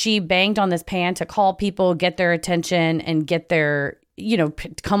she banged on this pan to call people, get their attention and get their,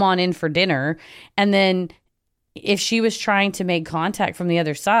 come on in for dinner. And then if she was trying to make contact from the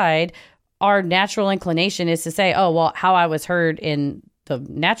other side, our natural inclination is to say, oh, well, how I was heard in the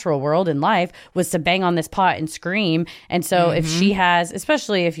natural world in life was to bang on this pot and scream. And so if she has,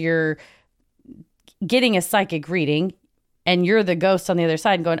 especially if you're getting a psychic reading and you're the ghost on the other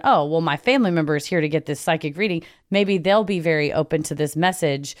side and going, oh, well, my family member is here to get this psychic reading, maybe they'll be very open to this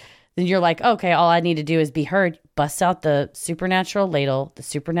message. Then you're like, okay, all I need to do is be heard. Bust out the supernatural ladle, the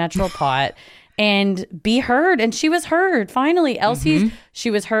supernatural pot, and be heard. And she was heard. Finally,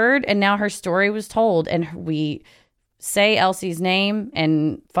 she was heard, and now her story was told. And we say Elsie's name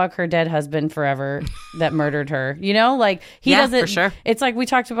and fuck her dead husband forever that murdered her. He doesn't. For sure. It's like we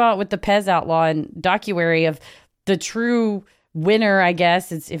talked about with the Pez Outlaw and docuary of the true winner, I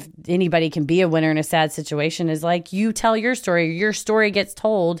guess. It's if anybody can be a winner in a sad situation, is like you tell your story gets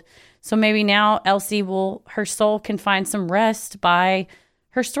told. So maybe now Elsie her soul can find some rest by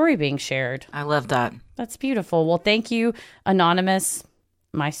her story being shared. I love that. That's beautiful. Well, thank you, Anonymous,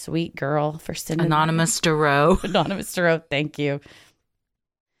 my sweet girl, for sending Anonymous Duro. Anonymous Duro, thank you.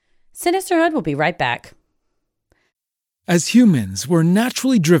 Sinisterhood will be right back. As humans, we're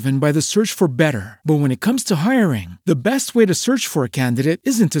naturally driven by the search for better. But when it comes to hiring, the best way to search for a candidate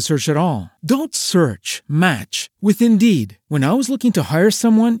isn't to search at all. Don't search, match with Indeed. When I was looking to hire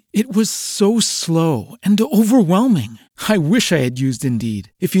someone, it was so slow and overwhelming. I wish I had used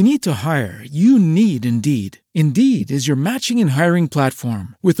Indeed. If you need to hire, you need Indeed. Indeed is your matching and hiring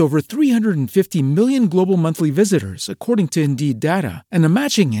platform with over 350 million global monthly visitors, according to Indeed data, and a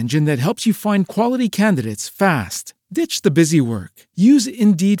matching engine that helps you find quality candidates fast. Ditch the busy work. Use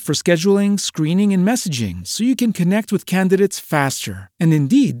Indeed for scheduling, screening, and messaging so you can connect with candidates faster. And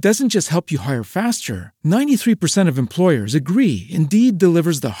Indeed doesn't just help you hire faster. 93% of employers agree Indeed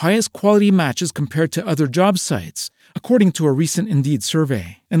delivers the highest quality matches compared to other job sites, according to a recent Indeed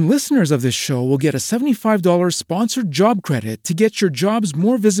survey. And listeners of this show will get a $75 sponsored job credit to get your jobs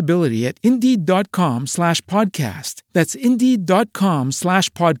more visibility at Indeed.com/podcast. That's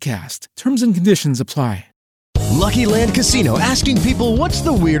Indeed.com/podcast. Terms and conditions apply. Lucky Land Casino, asking people, what's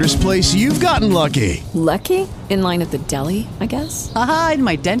the weirdest place you've gotten lucky? Lucky? In line at the deli, I guess? Aha, in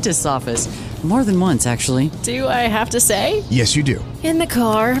my dentist's office. More than once, actually. Do I have to say? Yes, you do. In the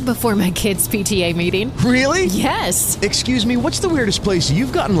car before my kids' PTA meeting. Really? Yes. Excuse me, what's the weirdest place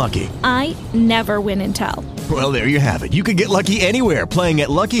you've gotten lucky? I never win and tell. Well, there you have it. You can get lucky anywhere, playing at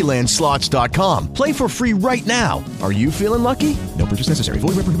LuckyLandSlots.com. Play for free right now. Are you feeling lucky? No purchase necessary. Void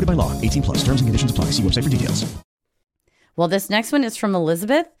where prohibited by law. 18+. Terms and conditions apply. See website for details. Well, this next one is from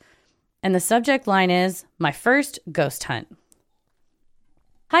Elizabeth, and the subject line is, My First Ghost Hunt.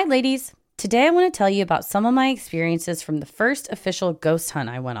 Hi, ladies. Today I want to tell you about some of my experiences from the first official ghost hunt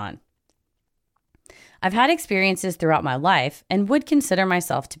I went on. I've had experiences throughout my life and would consider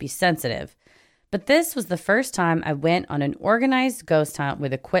myself to be sensitive, but this was the first time I went on an organized ghost hunt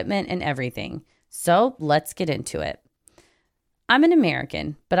with equipment and everything. So let's get into it. I'm an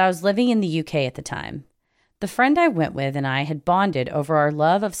American, but I was living in the UK at the time. The friend I went with and I had bonded over our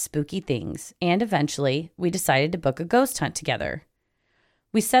love of spooky things, and eventually we decided to book a ghost hunt together.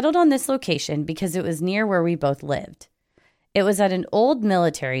 We settled on this location because it was near where we both lived. It was at an old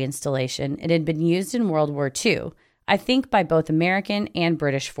military installation and had been used in World War II, I think by both American and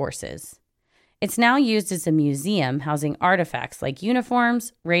British forces. It's now used as a museum housing artifacts like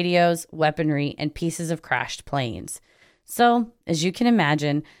uniforms, radios, weaponry, and pieces of crashed planes. So, as you can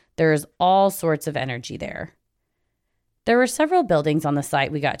imagine, there is all sorts of energy there. There were several buildings on the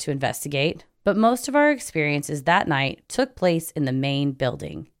site we got to investigate, but most of our experiences that night took place in the main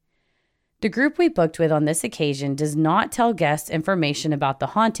building. The group we booked with on this occasion does not tell guests information about the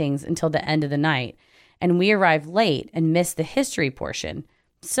hauntings until the end of the night, and we arrived late and missed the history portion,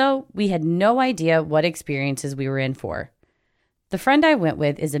 so we had no idea what experiences we were in for. The friend I went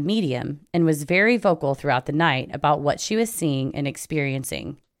with is a medium and was very vocal throughout the night about what she was seeing and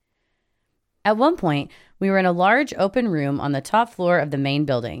experiencing. At one point, we were in a large open room on the top floor of the main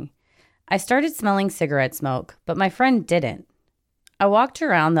building. I started smelling cigarette smoke, but my friend didn't. I walked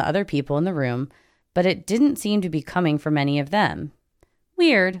around the other people in the room, but it didn't seem to be coming from any of them.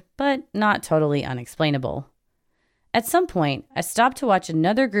 Weird, but not totally unexplainable. At some point, I stopped to watch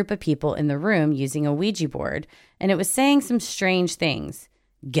another group of people in the room using a Ouija board, and it was saying some strange things.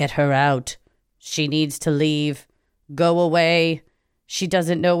 Get her out. She needs to leave. Go away. She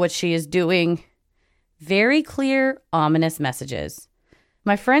doesn't know what she is doing. Very clear, ominous messages.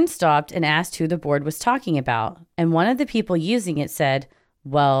 My friend stopped and asked who the board was talking about, and one of the people using it said,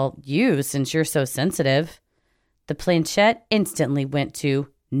 Well, you, since you're so sensitive. The planchette instantly went to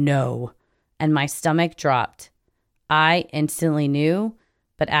no, and my stomach dropped. I instantly knew,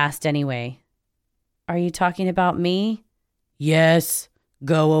 but asked anyway. Are you talking about me? Yes,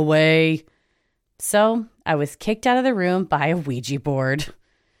 go away. So I was kicked out of the room by a Ouija board.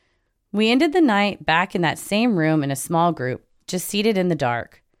 We ended the night back in that same room in a small group, just seated in the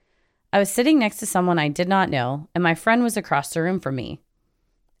dark. I was sitting next to someone I did not know, and my friend was across the room from me.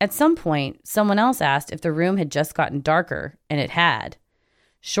 At some point, someone else asked if the room had just gotten darker, and it had.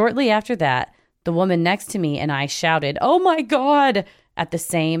 Shortly after that, the woman next to me and I shouted, "Oh my God!" at the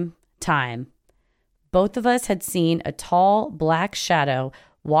same time. Both of us had seen a tall, black shadow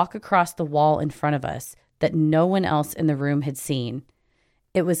walk across the wall in front of us that no one else in the room had seen.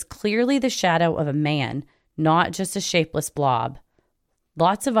 It was clearly the shadow of a man, not just a shapeless blob.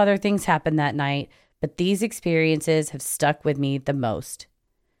 Lots of other things happened that night, but these experiences have stuck with me the most.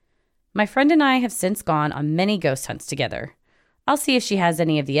 My friend and I have since gone on many ghost hunts together. I'll see if she has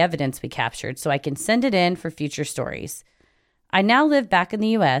any of the evidence we captured so I can send it in for future stories. I now live back in the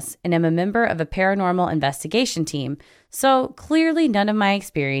U.S. and am a member of a paranormal investigation team, so clearly none of my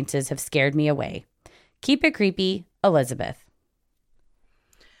experiences have scared me away. Keep it creepy, Elizabeth.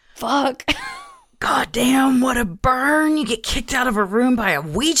 Fuck. God damn, what a burn. You get kicked out of a room by a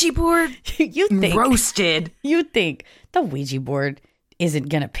Ouija board? You think roasted. You think the Ouija board isn't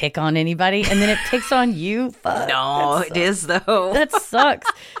going to pick on anybody, and then it picks on you? Fuck. No, it is, though. That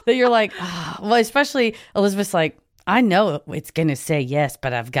sucks. That you're like, oh. Well, especially Elizabeth's like, I know it's going to say yes,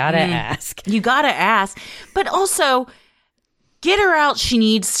 but I've got to ask. You got to ask. But also, get her out. She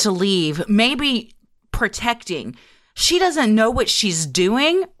needs to leave. Maybe protecting. She doesn't know what she's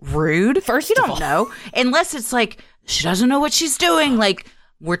doing. Rude. First you of don't all. know. Unless it's like she doesn't know what she's doing. Like,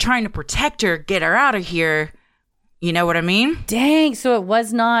 we're trying to protect her, get her out of here. You know what I mean? Dang. So it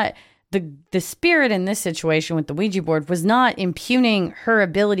was not the spirit in this situation with the Ouija board was not impugning her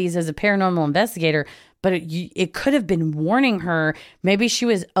abilities as a paranormal investigator, but it could have been warning her. Maybe she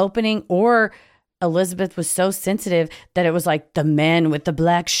was opening, or Elizabeth was so sensitive that it was like, the man with the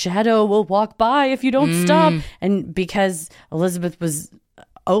black shadow will walk by if you don't stop. And because Elizabeth was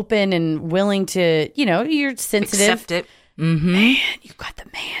open and willing to, you're sensitive. Accept it. Mm-hmm. Man, you got the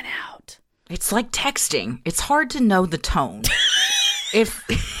man out. It's like texting. It's hard to know the tone.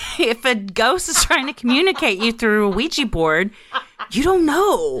 If a ghost is trying to communicate you through a Ouija board, you don't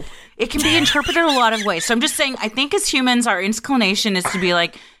know. It can be interpreted a lot of ways. So I'm just saying, I think as humans, our inclination is to be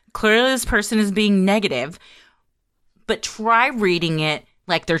like, clearly this person is being negative, but try reading it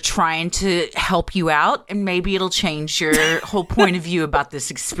like they're trying to help you out, and maybe it'll change your whole point of view about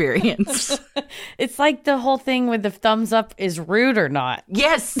this experience. It's like the whole thing with the thumbs up is rude or not.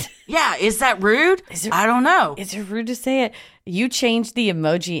 Yes. Yeah. Is that rude? I don't know. Is it rude to say it? You changed the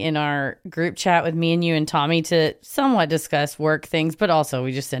emoji in our group chat with me and you and Tommy to somewhat discuss work things, but also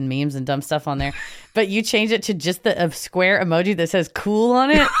we just send memes and dumb stuff on there. But you changed it to just a square emoji that says cool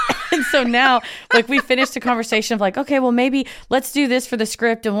on it. And so now, like, we finished a conversation of like, okay, well, maybe let's do this for the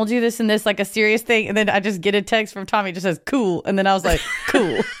script and we'll do this and this, like a serious thing. And then I just get a text from Tommy that just says cool. And then I was like,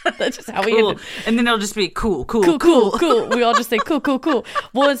 cool. That's just how we ended. And then it'll just be cool. We all just say cool.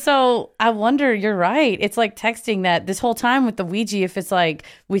 Well, and so I wonder, you're right. It's like texting that this whole time with the Ouija, if it's like,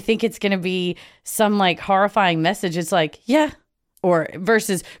 we think it's going to be some like horrifying message, it's like, yeah. Or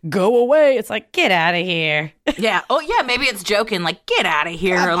versus go away, it's like, get out of here. Yeah. Oh, yeah. Maybe it's joking, like, get out of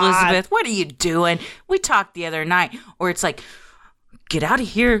here, Elizabeth. What are you doing? We talked the other night. Or it's like, get out of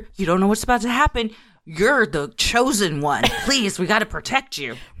here. You don't know what's about to happen. You're the chosen one. Please, we got to protect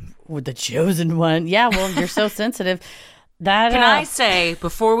you. With the chosen one. Yeah, well, you're so sensitive. That Can I say,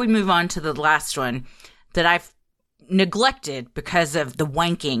 before we move on to the last one, that I've neglected because of the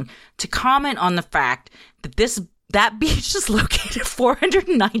wanking to comment on the fact that that beach is located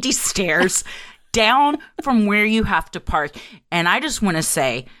 490 stairs down from where you have to park. And I just want to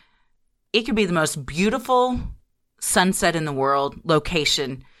say, it could be the most beautiful sunset in the world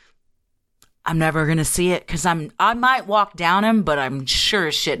location. I'm never going to see it because I might walk down them, but I'm sure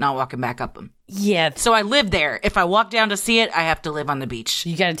as shit not walking back up them. Yeah. So I live there. If I walk down to see it, I have to live on the beach.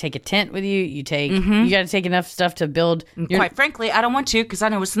 You got to take a tent with you. You got to take enough stuff to build. Quite frankly, I don't want to because I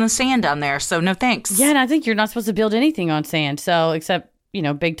know what's in the sand down there. So no thanks. Yeah, and I think you're not supposed to build anything on sand. So except,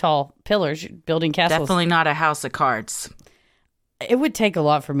 big tall pillars, building castles. Definitely not a house of cards. It would take a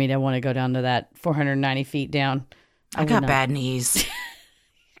lot for me to want to go down to that 490 feet down. I got bad knees.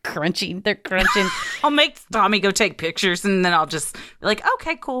 They're crunching. I'll make Tommy go take pictures and then I'll just be like,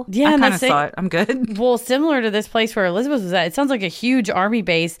 okay, cool. Yeah, I kind of saw it. I'm good. Well, similar to this place where Elizabeth was at, it sounds like a huge army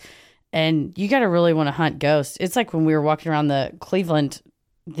base and you got to really want to hunt ghosts. It's like when we were walking around the Cleveland,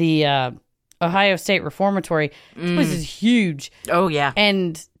 the Ohio State Reformatory. This place is huge. Oh, yeah.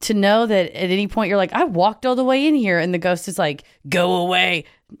 And to know that at any point you're like, I walked all the way in here and the ghost is like, go away.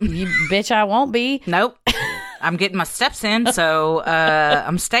 You bitch, I won't be. Nope. I'm getting my steps in, so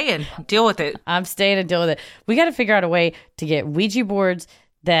I'm staying. Deal with it. I'm staying and deal with it. We got to figure out a way to get Ouija boards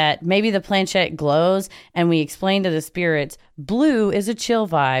that maybe the planchette glows, and we explain to the spirits, blue is a chill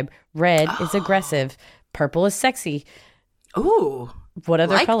vibe, red is aggressive, purple is sexy. Ooh. What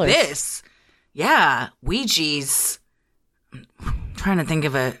other like colors? This. Yeah. Ouija's. I'm trying to think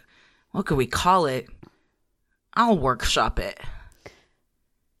of what could we call it? I'll workshop it.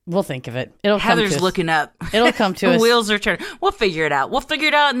 We'll think of it. It'll Heather's come to us. looking up. It'll come to us. The wheels are turning. We'll figure it out.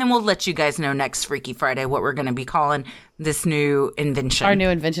 And then we'll let you guys know next Freaky Friday what we're going to be calling this new invention. Our new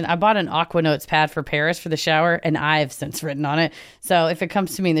invention. I bought an Aqua Notes pad for Paris for the shower, and I've since written on it. So if it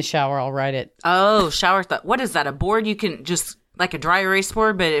comes to me in the shower, I'll write it. Oh, shower thought. What is that? A board you can just like a dry erase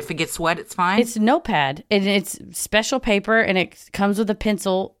board, but if it gets wet, it's fine? It's notepad, and it's special paper, and it comes with a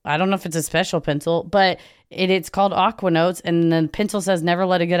pencil. I don't know if it's a special pencil, but it's called Aqua Notes, and the pencil says never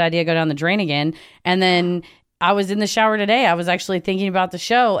let a good idea go down the drain again. And then I was in the shower today. I was actually thinking about the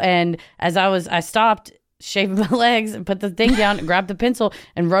show, and as I stopped shaving my legs and put the thing down and grabbed the pencil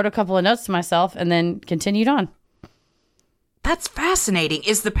and wrote a couple of notes to myself and then continued on. That's fascinating.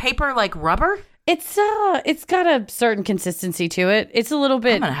 Is the paper like rubber? It's got a certain consistency to it. It's a little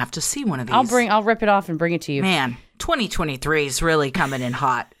bit. I'm gonna have to see one of these. I'll rip it off and bring it to you. Man, 2023 is really coming in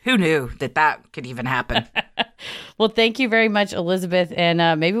hot. Who knew that could even happen? Well, thank you very much, Elizabeth,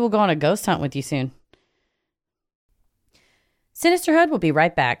 and maybe we'll go on a ghost hunt with you soon. Sinisterhood will be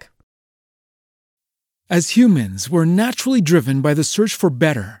right back. As humans, we're naturally driven by the search for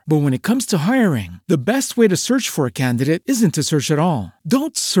better. But when it comes to hiring, the best way to search for a candidate isn't to search at all.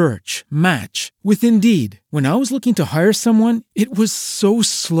 Don't search, match with Indeed. When I was looking to hire someone, it was so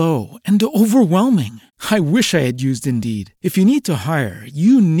slow and overwhelming. I wish I had used Indeed. If you need to hire,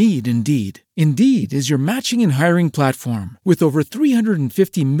 you need Indeed. Indeed is your matching and hiring platform with over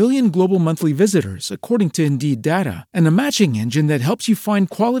 350 million global monthly visitors, according to Indeed data, and a matching engine that helps you find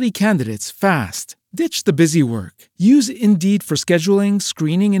quality candidates fast. Ditch the busy work. Use Indeed for scheduling,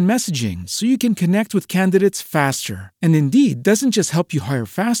 screening, and messaging so you can connect with candidates faster. And Indeed doesn't just help you hire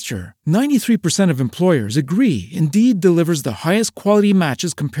faster. 93% of employers agree Indeed delivers the highest quality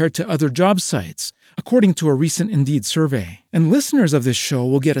matches compared to other job sites, according to a recent Indeed survey. And listeners of this show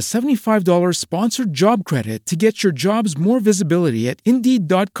will get a $75 sponsored job credit to get your jobs more visibility at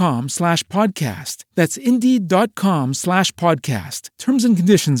Indeed.com/podcast. That's Indeed.com/podcast. Terms and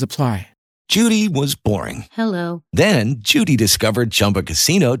conditions apply. Judy was boring. Hello. Then Judy discovered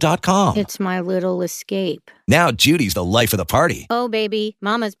ChumbaCasino.com. It's my little escape. Now Judy's the life of the party. Oh, baby,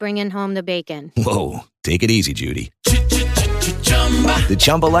 mama's bringing home the bacon. Whoa, take it easy, Judy. The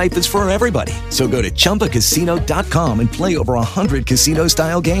Chumba life is for everybody. So go to ChumbaCasino.com and play over 100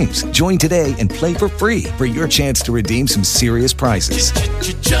 casino-style games. Join today and play for free for your chance to redeem some serious prizes.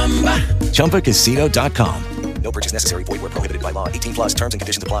 ChumbaCasino.com. No purchase necessary. Void where prohibited by law. 18 plus terms and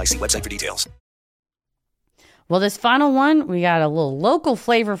conditions apply. See website for details. Well, this final one, we got a little local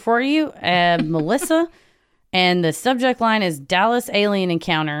flavor for you, Melissa. And the subject line is Dallas Alien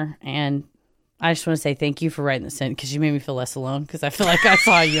Encounter. And I just want to say thank you for writing this in because you made me feel less alone because I feel like I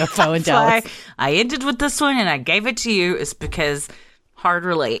saw a UFO in Dallas. I ended with this one and I gave it to you is because hard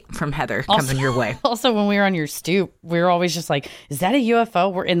relate from Heather coming your way. Also, when we were on your stoop, we were always just like, is that a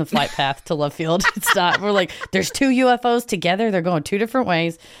UFO? We're in the flight path to Love Field. It's not. We're like, there's two UFOs together. They're going two different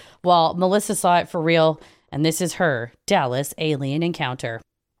ways. Well, Melissa saw it for real. And this is her Dallas Alien Encounter.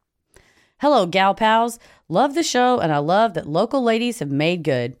 Hello, gal pals. Love the show. And I love that local ladies have made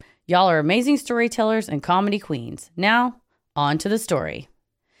good. Y'all are amazing storytellers and comedy queens. Now, on to the story.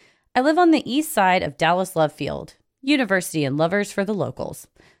 I live on the east side of Dallas Love Field. University and lovers for the locals.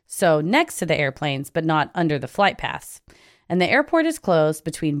 So next to the airplanes, but not under the flight paths. And the airport is closed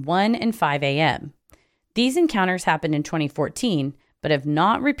between 1 and 5 a.m. These encounters happened in 2014, but have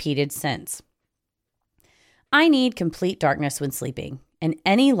not repeated since. I need complete darkness when sleeping, and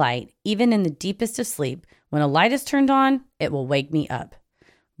any light, even in the deepest of sleep, when a light is turned on, it will wake me up.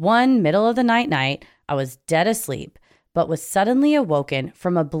 One middle of the night, I was dead asleep, but was suddenly awoken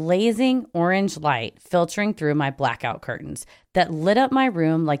from a blazing orange light filtering through my blackout curtains that lit up my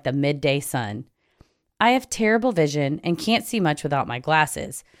room like the midday sun. I have terrible vision and can't see much without my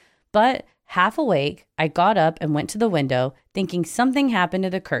glasses, but half awake, I got up and went to the window thinking something happened to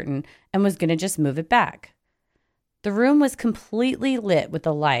the curtain and was going to just move it back. The room was completely lit with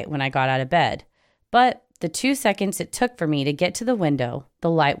the light when I got out of bed, but the 2 seconds it took for me to get to the window, the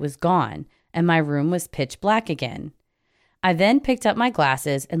light was gone and my room was pitch black again. I then picked up my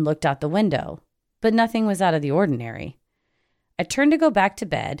glasses and looked out the window, but nothing was out of the ordinary. I turned to go back to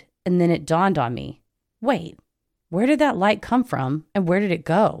bed, and then it dawned on me. Wait, where did that light come from, and where did it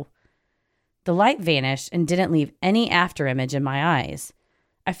go? The light vanished and didn't leave any afterimage in my eyes.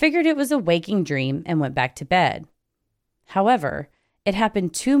 I figured it was a waking dream and went back to bed. However, it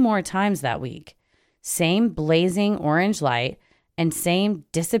happened 2 more times that week. Same blazing orange light, and same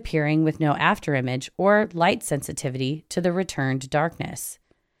disappearing with no afterimage or light sensitivity to the returned darkness.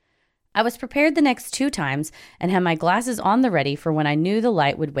 I was prepared the next 2 times and had my glasses on the ready for when I knew the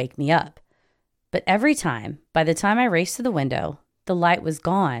light would wake me up. But every time, by the time I raced to the window, the light was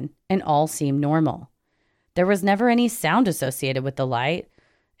gone and all seemed normal. There was never any sound associated with the light.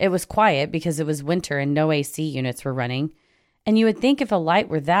 It was quiet because it was winter and no AC units were running. And you would think if a light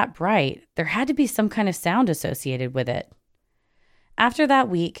were that bright, there had to be some kind of sound associated with it. After that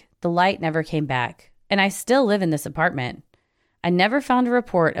week, the light never came back, and I still live in this apartment. I never found a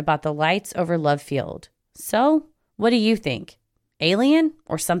report about the lights over Love Field. So, what do you think? Alien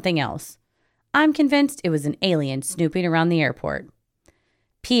or something else? I'm convinced it was an alien snooping around the airport.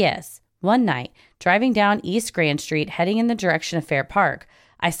 P.S. One night, driving down East Grand Street heading in the direction of Fair Park,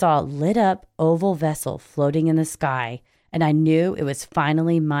 I saw a lit-up oval vessel floating in the sky, and I knew it was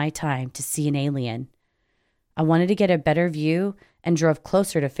finally my time to see an alien. I wanted to get a better view and drove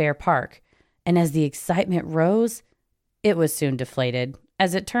closer to Fair Park, and as the excitement rose, it was soon deflated,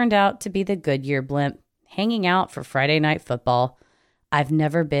 as it turned out to be the Goodyear blimp hanging out for Friday night football. I've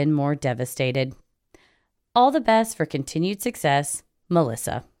never been more devastated. All the best for continued success,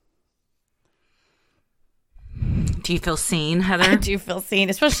 Melissa. Do Do you feel seen, Heather? I do feel seen,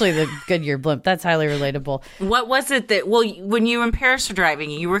 especially the Goodyear blimp. That's highly relatable. What was it that, well, when you were in Paris for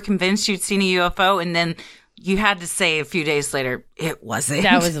driving, you were convinced you'd seen a UFO, and then you had to say a few days later, it wasn't.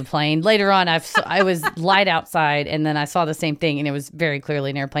 That was a plane. Later on, I was light outside, and then I saw the same thing, and it was very clearly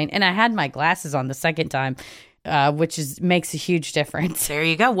an airplane. And I had my glasses on the second time, which makes a huge difference. There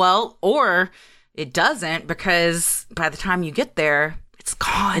you go. Well, or it doesn't, because by the time you get there, it's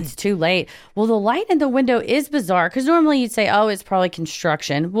gone. It's too late. Well, the light in the window is bizarre, because normally you'd say, oh, it's probably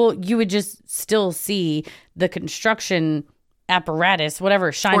construction. Well, you would just still see the construction apparatus,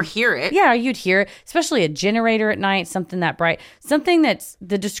 whatever, shine. Or hear it. Yeah, you'd hear it, especially a generator at night, something that bright. Something that's,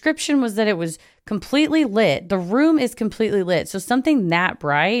 the description was that it was completely lit. The room is completely lit. So something that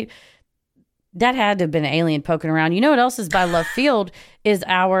bright, that had to have been an alien poking around. You know what else is by Love Field is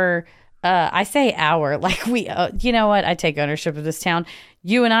our, I say our, like we, you know what? I take ownership of this town.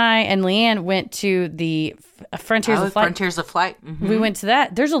 You and I and Leanne went to the Frontiers of Flight. Frontiers of Flight. Mm-hmm. We went to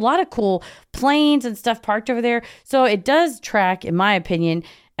that. There's a lot of cool planes and stuff parked over there. So it does track, in my opinion,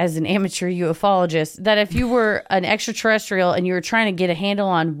 as an amateur ufologist, that if you were an extraterrestrial and you were trying to get a handle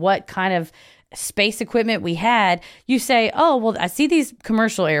on what kind of space equipment we had, you say, oh, well, I see these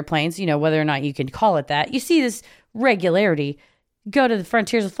commercial airplanes, you know, whether or not you can call it that. You see this regularity. Go to the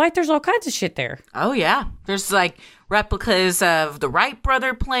Frontiers of Flight, there's all kinds of shit there. Oh, yeah. There's like replicas of the Wright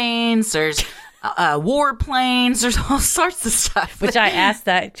brother planes. There's war planes. There's all sorts of stuff. Which I asked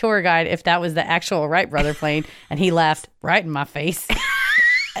that tour guide if that was the actual Wright brother plane, and he laughed right in my face.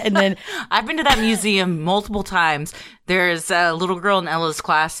 And then I've been to that museum multiple times. There's a little girl in Ella's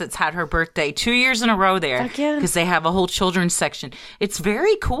class that's had her birthday 2 years in a row there because they have a whole children's section. It's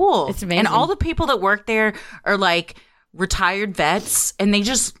very cool. It's amazing. And all the people that work there are like retired vets, and they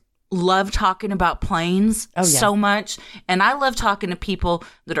just love talking about planes so much. And I love talking to people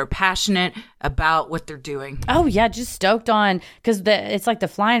that are passionate about what they're doing. Oh, yeah, just stoked on, because it's like the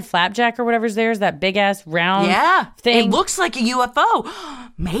flying flapjack or whatever's there is that big-ass round thing. It looks like a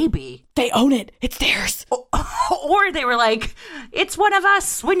UFO. Maybe. They own it. It's theirs. Or they were like, it's one of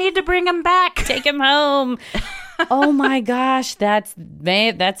us. We need to bring him back. Take him home. Oh, my gosh. That's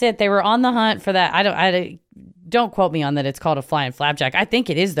it. They were on the hunt for that. Don't quote me on that it's called a flying flapjack. I think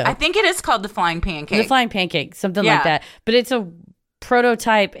it is, though. I think it is called the flying pancake. The flying pancake, something like that. But it's a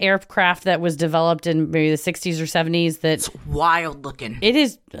prototype aircraft that was developed in maybe the 60s or 70s. It's wild looking.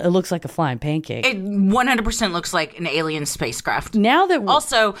 It looks like a flying pancake. It 100% looks like an alien spacecraft. Now that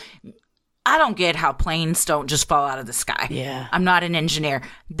also, I don't get how planes don't just fall out of the sky. Yeah. I'm not an engineer.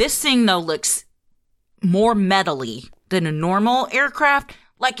 This thing, though, looks more metally than a normal aircraft.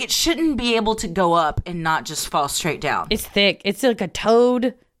 Like, it shouldn't be able to go up and not just fall straight down. It's thick. It's like a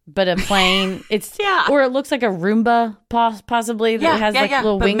toad, but a plane. It's or it looks like a Roomba, possibly. That has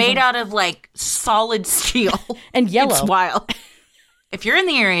little but wings. Made out of like solid steel and yellow. It's wild. If you're in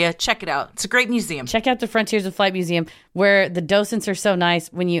the area, check it out. It's a great museum. Check out the Frontiers of Flight Museum, where the docents are so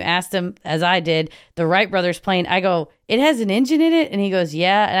nice. When you ask them, as I did, the Wright brothers plane, I go, it has an engine in it? And he goes,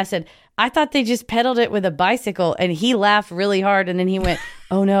 yeah. And I said, I thought they just pedaled it with a bicycle. And he laughed really hard. And then he went,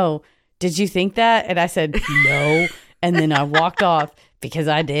 oh, no, did you think that? And I said, no. And then I walked off because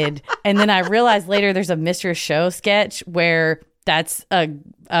I did. And then I realized later there's a Mr. Show sketch where that's a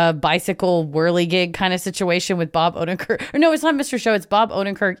bicycle whirligig kind of situation with Bob Odenkirk. Or no, it's not Mr. Show. It's Bob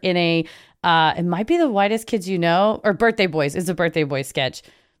Odenkirk in a, it might be The Whitest Kids You Know, or Birthday Boys. It's a Birthday Boys sketch.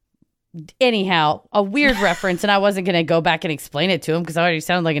 Anyhow, a weird reference, and I wasn't going to go back and explain it to him because I already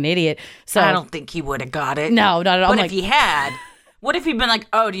sounded like an idiot. So I don't think he would have got it. No, not at all. But if he had, what if he'd been like,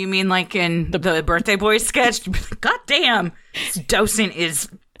 oh, do you mean like in the Birthday Boys sketch? God damn, this docent is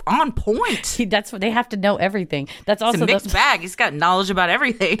on point. That's what they have to know, everything. That's also it's a mixed bag. He's got knowledge about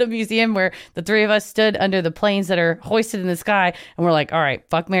everything. The museum where the three of us stood under the planes that are hoisted in the sky, and we're like, all right,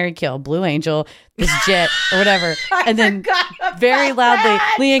 fuck, marry, kill, Blue Angel, this jet or whatever. And then very loudly,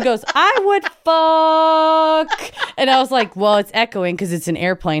 Leanne goes, I would fuck. And I was like, well, it's echoing because it's an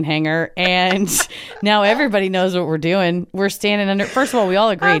airplane hangar. And now everybody knows what we're doing. We're standing under. First of all, we all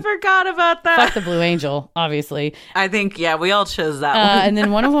agreed. I forgot about that. Fuck the Blue Angel, obviously. I think, we all chose that one. And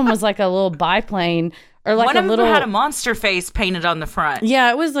then one of them was like a little biplane. Or like one of them had a monster face painted on the front. Yeah,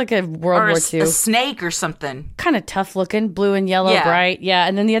 it was like a World War II. A snake or something. Kind of tough looking, blue and yellow, bright. Yeah,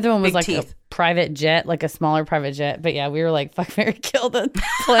 and then the other one was Big like teeth. a private jet, like a smaller private jet. But yeah, we were like, fuck, marry, kill the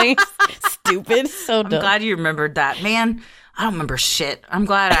plane. Stupid. So dumb. I'm glad you remembered that. Man, I don't remember shit. I'm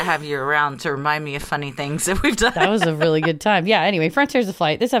glad I have you around to remind me of funny things that we've done. That was a really good time. Yeah, anyway, Frontiers of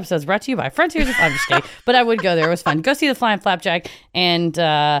Flight. This episode is brought to you by Frontiers of Flight. I'm just kidding. But I would go there. It was fun. Go see the Flying Flapjack and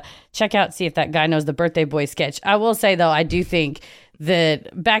check out, see if that guy knows the Birthday Boy sketch. I will say, though, I do think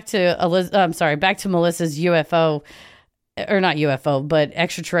that back to Melissa's UFO, or not UFO, but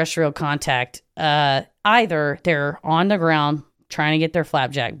extraterrestrial contact. Either they're on the ground trying to get their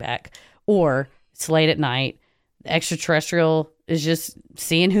flapjack back, or it's late at night. The extraterrestrial is just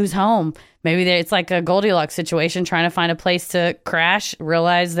seeing who's home. Maybe it's like a Goldilocks situation, trying to find a place to crash,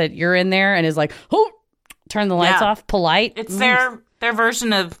 realize that you're in there, and is like, oh, turn the lights off, polite. It's their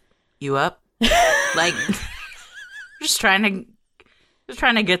version of you up. Like, just trying to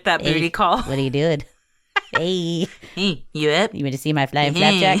get that booty call. What are you doing? Hey, you up? You want to see my flying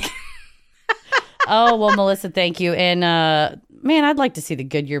flapjack? Oh, well, Melissa, thank you. And man, I'd like to see the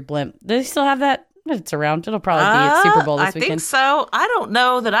Goodyear blimp. Do they still have that? It's around. It'll probably be at Super Bowl this weekend. I think so. I don't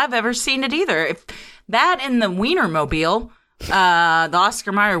know that I've ever seen it either. If that and the Wienermobile, the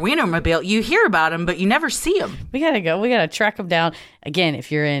Oscar Mayer Wienermobile, you hear about them, but you never see them. We gotta go. We gotta track them down. Again,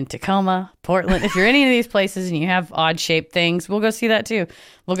 if you're in Tacoma, Portland, if you're any of these places and you have odd shaped things, we'll go see that too.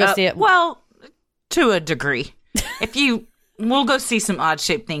 We'll go see it. Well, to a degree. We'll go see some odd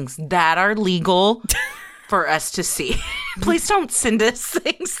shaped things that are legal for us to see. Please don't send us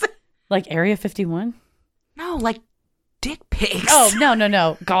things. Like Area 51? No, like dick pics. Oh,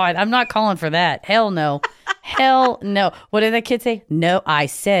 no. God, I'm not calling for that. Hell no. Hell no. What did that kid say? No, I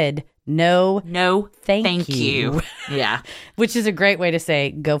said no. No, thank you. Yeah. Which is a great way to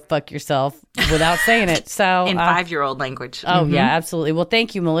say go fuck yourself without saying it. So in 5-year-old language. Oh, yeah, absolutely. Well,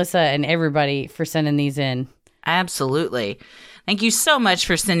 thank you, Melissa, and everybody for sending these in. Absolutely. Thank you so much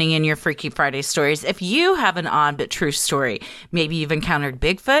for sending in your Freaky Friday stories. If you have an odd but true story, maybe you've encountered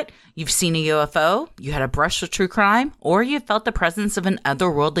Bigfoot, you've seen a UFO, you had a brush with true crime, or you felt the presence of an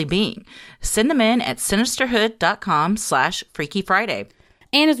otherworldly being, send them in at sinisterhood.com/Freaky Friday.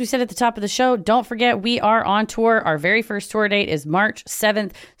 And as we said at the top of the show, don't forget we are on tour. Our very first tour date is March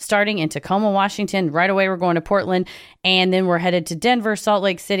 7th, starting in Tacoma, Washington. Right away, we're going to Portland. And then we're headed to Denver, Salt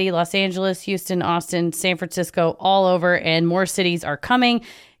Lake City, Los Angeles, Houston, Austin, San Francisco, all over. And more cities are coming.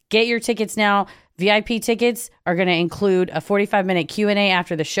 Get your tickets now. VIP tickets are going to include a 45-minute Q&A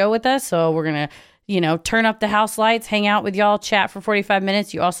after the show with us. So we're going to, turn up the house lights, hang out with y'all, chat for 45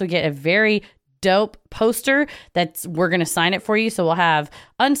 minutes. You also get a very dope poster we're going to sign it for you. So we'll have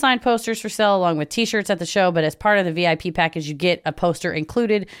unsigned posters for sale along with t-shirts at the show, but as part of the VIP package, you get a poster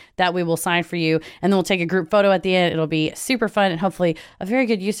included that we will sign for you. And then we'll take a group photo at the end. It'll be super fun and hopefully a very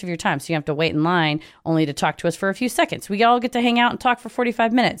good use of your time. So you have to wait in line only to talk to us for a few seconds. We all get to hang out and talk for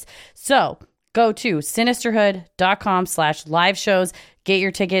 45 minutes. So go to sinisterhood.com/live shows. Get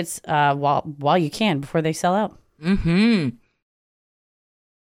your tickets while you can before they sell out. Mm-hmm.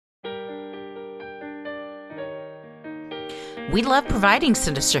 We love providing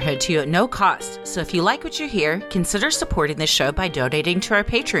Sinisterhood to you at no cost, so if you like what you hear, consider supporting the show by donating to our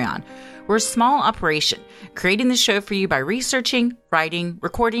Patreon. We're a small operation, creating the show for you by researching, writing,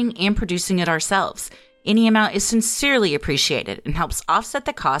 recording, and producing it ourselves. Any amount is sincerely appreciated and helps offset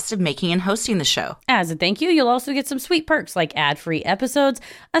the cost of making and hosting the show. As a thank you, you'll also get some sweet perks like ad-free episodes,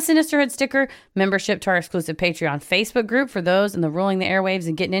 a Sinisterhood sticker, membership to our exclusive Patreon Facebook group for those in the Ruling the Airwaves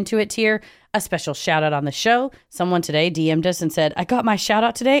and Getting Into It tier, a special shout out on the show. Someone today DM'd us and said, I got my shout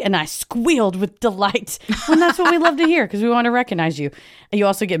out today and I squealed with delight. And that's what we love to hear because we want to recognize you. You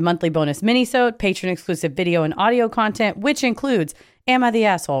also get monthly bonus mini-sode, patron exclusive video and audio content, which includes Am I the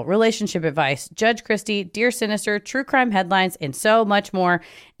Asshole?, Relationship Advice, Judge Christie, Dear Sinister, True Crime Headlines, and so much more.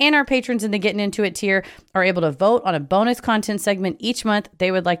 And our patrons in the Getting Into It tier are able to vote on a bonus content segment each month they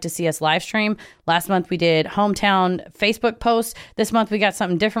would like to see us live stream. Last month we did hometown Facebook posts. This month we got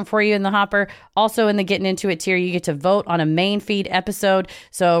something different for you in the hopper. Also in the Getting Into It tier, you get to vote on a main feed episode.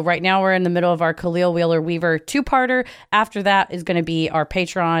 So right now we're in the middle of our Khalil Wheeler Weaver two-parter. After that is going to be our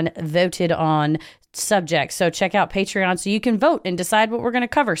Patreon voted on subject. So check out Patreon so you can vote and decide what we're going to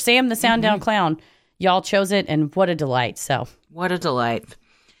cover. Sam the Sound Down Clown. Y'all chose it and what a delight. So what a delight.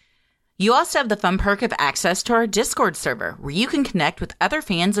 You also have the fun perk of access to our Discord server where you can connect with other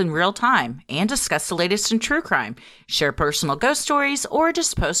fans in real time and discuss the latest in true crime, share personal ghost stories, or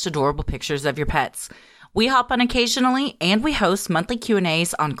just post adorable pictures of your pets. We hop on occasionally, and we host monthly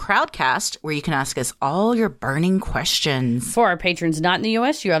Q&As on Crowdcast, where you can ask us all your burning questions. For our patrons not in the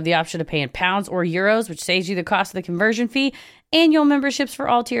U.S., you have the option of paying pounds or euros, which saves you the cost of the conversion fee. Annual memberships for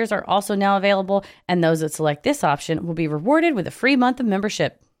all tiers are also now available, and those that select this option will be rewarded with a free month of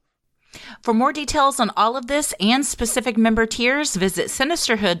membership. For more details on all of this and specific member tiers, visit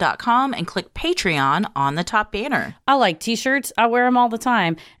sinisterhood.com and click Patreon on the top banner. I like t-shirts. I wear them all the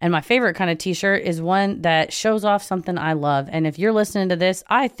time. And my favorite kind of t-shirt is one that shows off something I love. And if you're listening to this,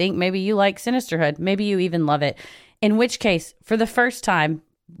 I think maybe you like Sinisterhood. Maybe you even love it. In which case, for the first time,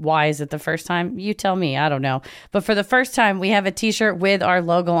 Why is it the first time? You tell me. I don't know. But for the first time, we have a t-shirt with our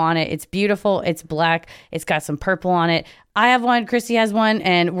logo on it. It's beautiful. It's black. It's got some purple on it. I have one. Christy has one.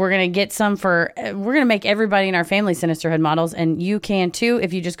 And we're going to get some we're going to make everybody in our family Sinisterhood models. And you can too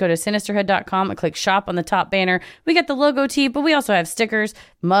if you just go to sinisterhood.com and click shop on the top banner. We got the logo tee, but we also have stickers,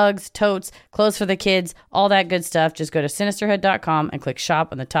 mugs, totes, clothes for the kids, all that good stuff. Just go to sinisterhood.com and click shop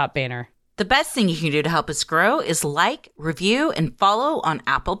on the top banner. The best thing you can do to help us grow is like, review, and follow on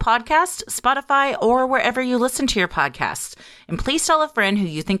Apple Podcasts, Spotify, or wherever you listen to your podcasts. And please tell a friend who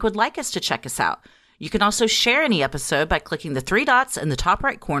you think would like us to check us out. You can also share any episode by clicking the 3 dots in the top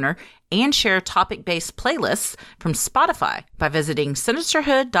right corner and share topic-based playlists from Spotify by visiting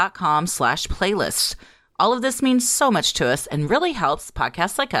sinisterhood.com/playlists. All of this means so much to us and really helps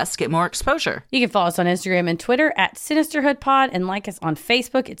podcasts like us get more exposure. You can follow us on Instagram and Twitter at SinisterhoodPod and like us on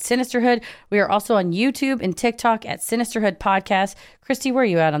Facebook at Sinisterhood. We are also on YouTube and TikTok at Sinisterhood Podcast. Christy, where are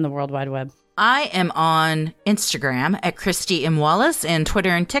you at on the World Wide Web? I am on Instagram at Christy M. Wallace and Twitter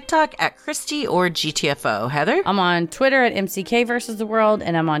and TikTok at Christy or GTFO. Heather? I'm on Twitter at MCK versus the World,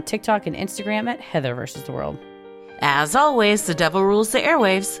 and I'm on TikTok and Instagram at Heather versus the World. As always, the devil rules the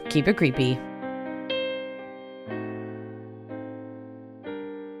airwaves. Keep it creepy.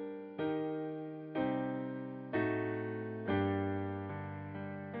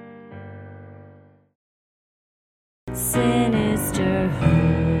 Sinisterhood.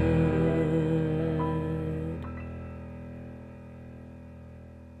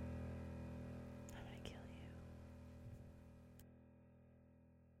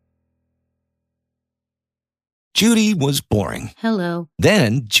 Judy was boring. Hello.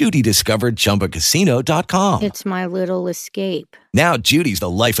 Then Judy discovered ChumbaCasino.com. It's my little escape. Now Judy's the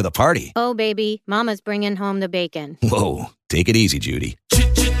life of the party. Oh, baby, mama's bringing home the bacon. Whoa, take it easy, Judy.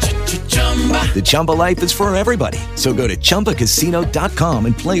 The Chumba life is for everybody. So go to ChumbaCasino.com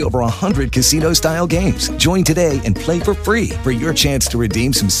and play over 100 casino-style games. Join today and play for free for your chance to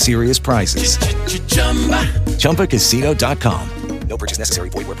redeem some serious prizes. ChumbaCasino.com. No purchase necessary.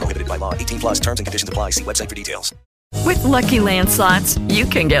 Void where prohibited by law. 18+ terms and conditions apply. See website for details. With Lucky Land Slots, you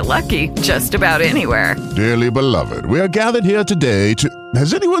can get lucky just about anywhere. Dearly beloved, we are gathered here today to...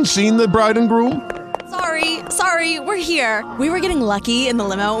 Has anyone seen the bride and groom? Sorry, we're here. We were getting lucky in the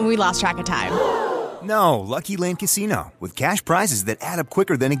limo and we lost track of time. No, Lucky Land Casino, with cash prizes that add up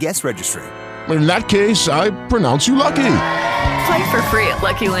quicker than a guest registry. In that case, I pronounce you lucky. Play for free at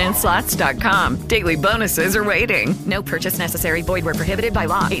LuckyLandSlots.com. Daily bonuses are waiting. No purchase necessary. Void where prohibited by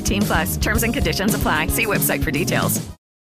law. 18+. Terms and conditions apply. See website for details.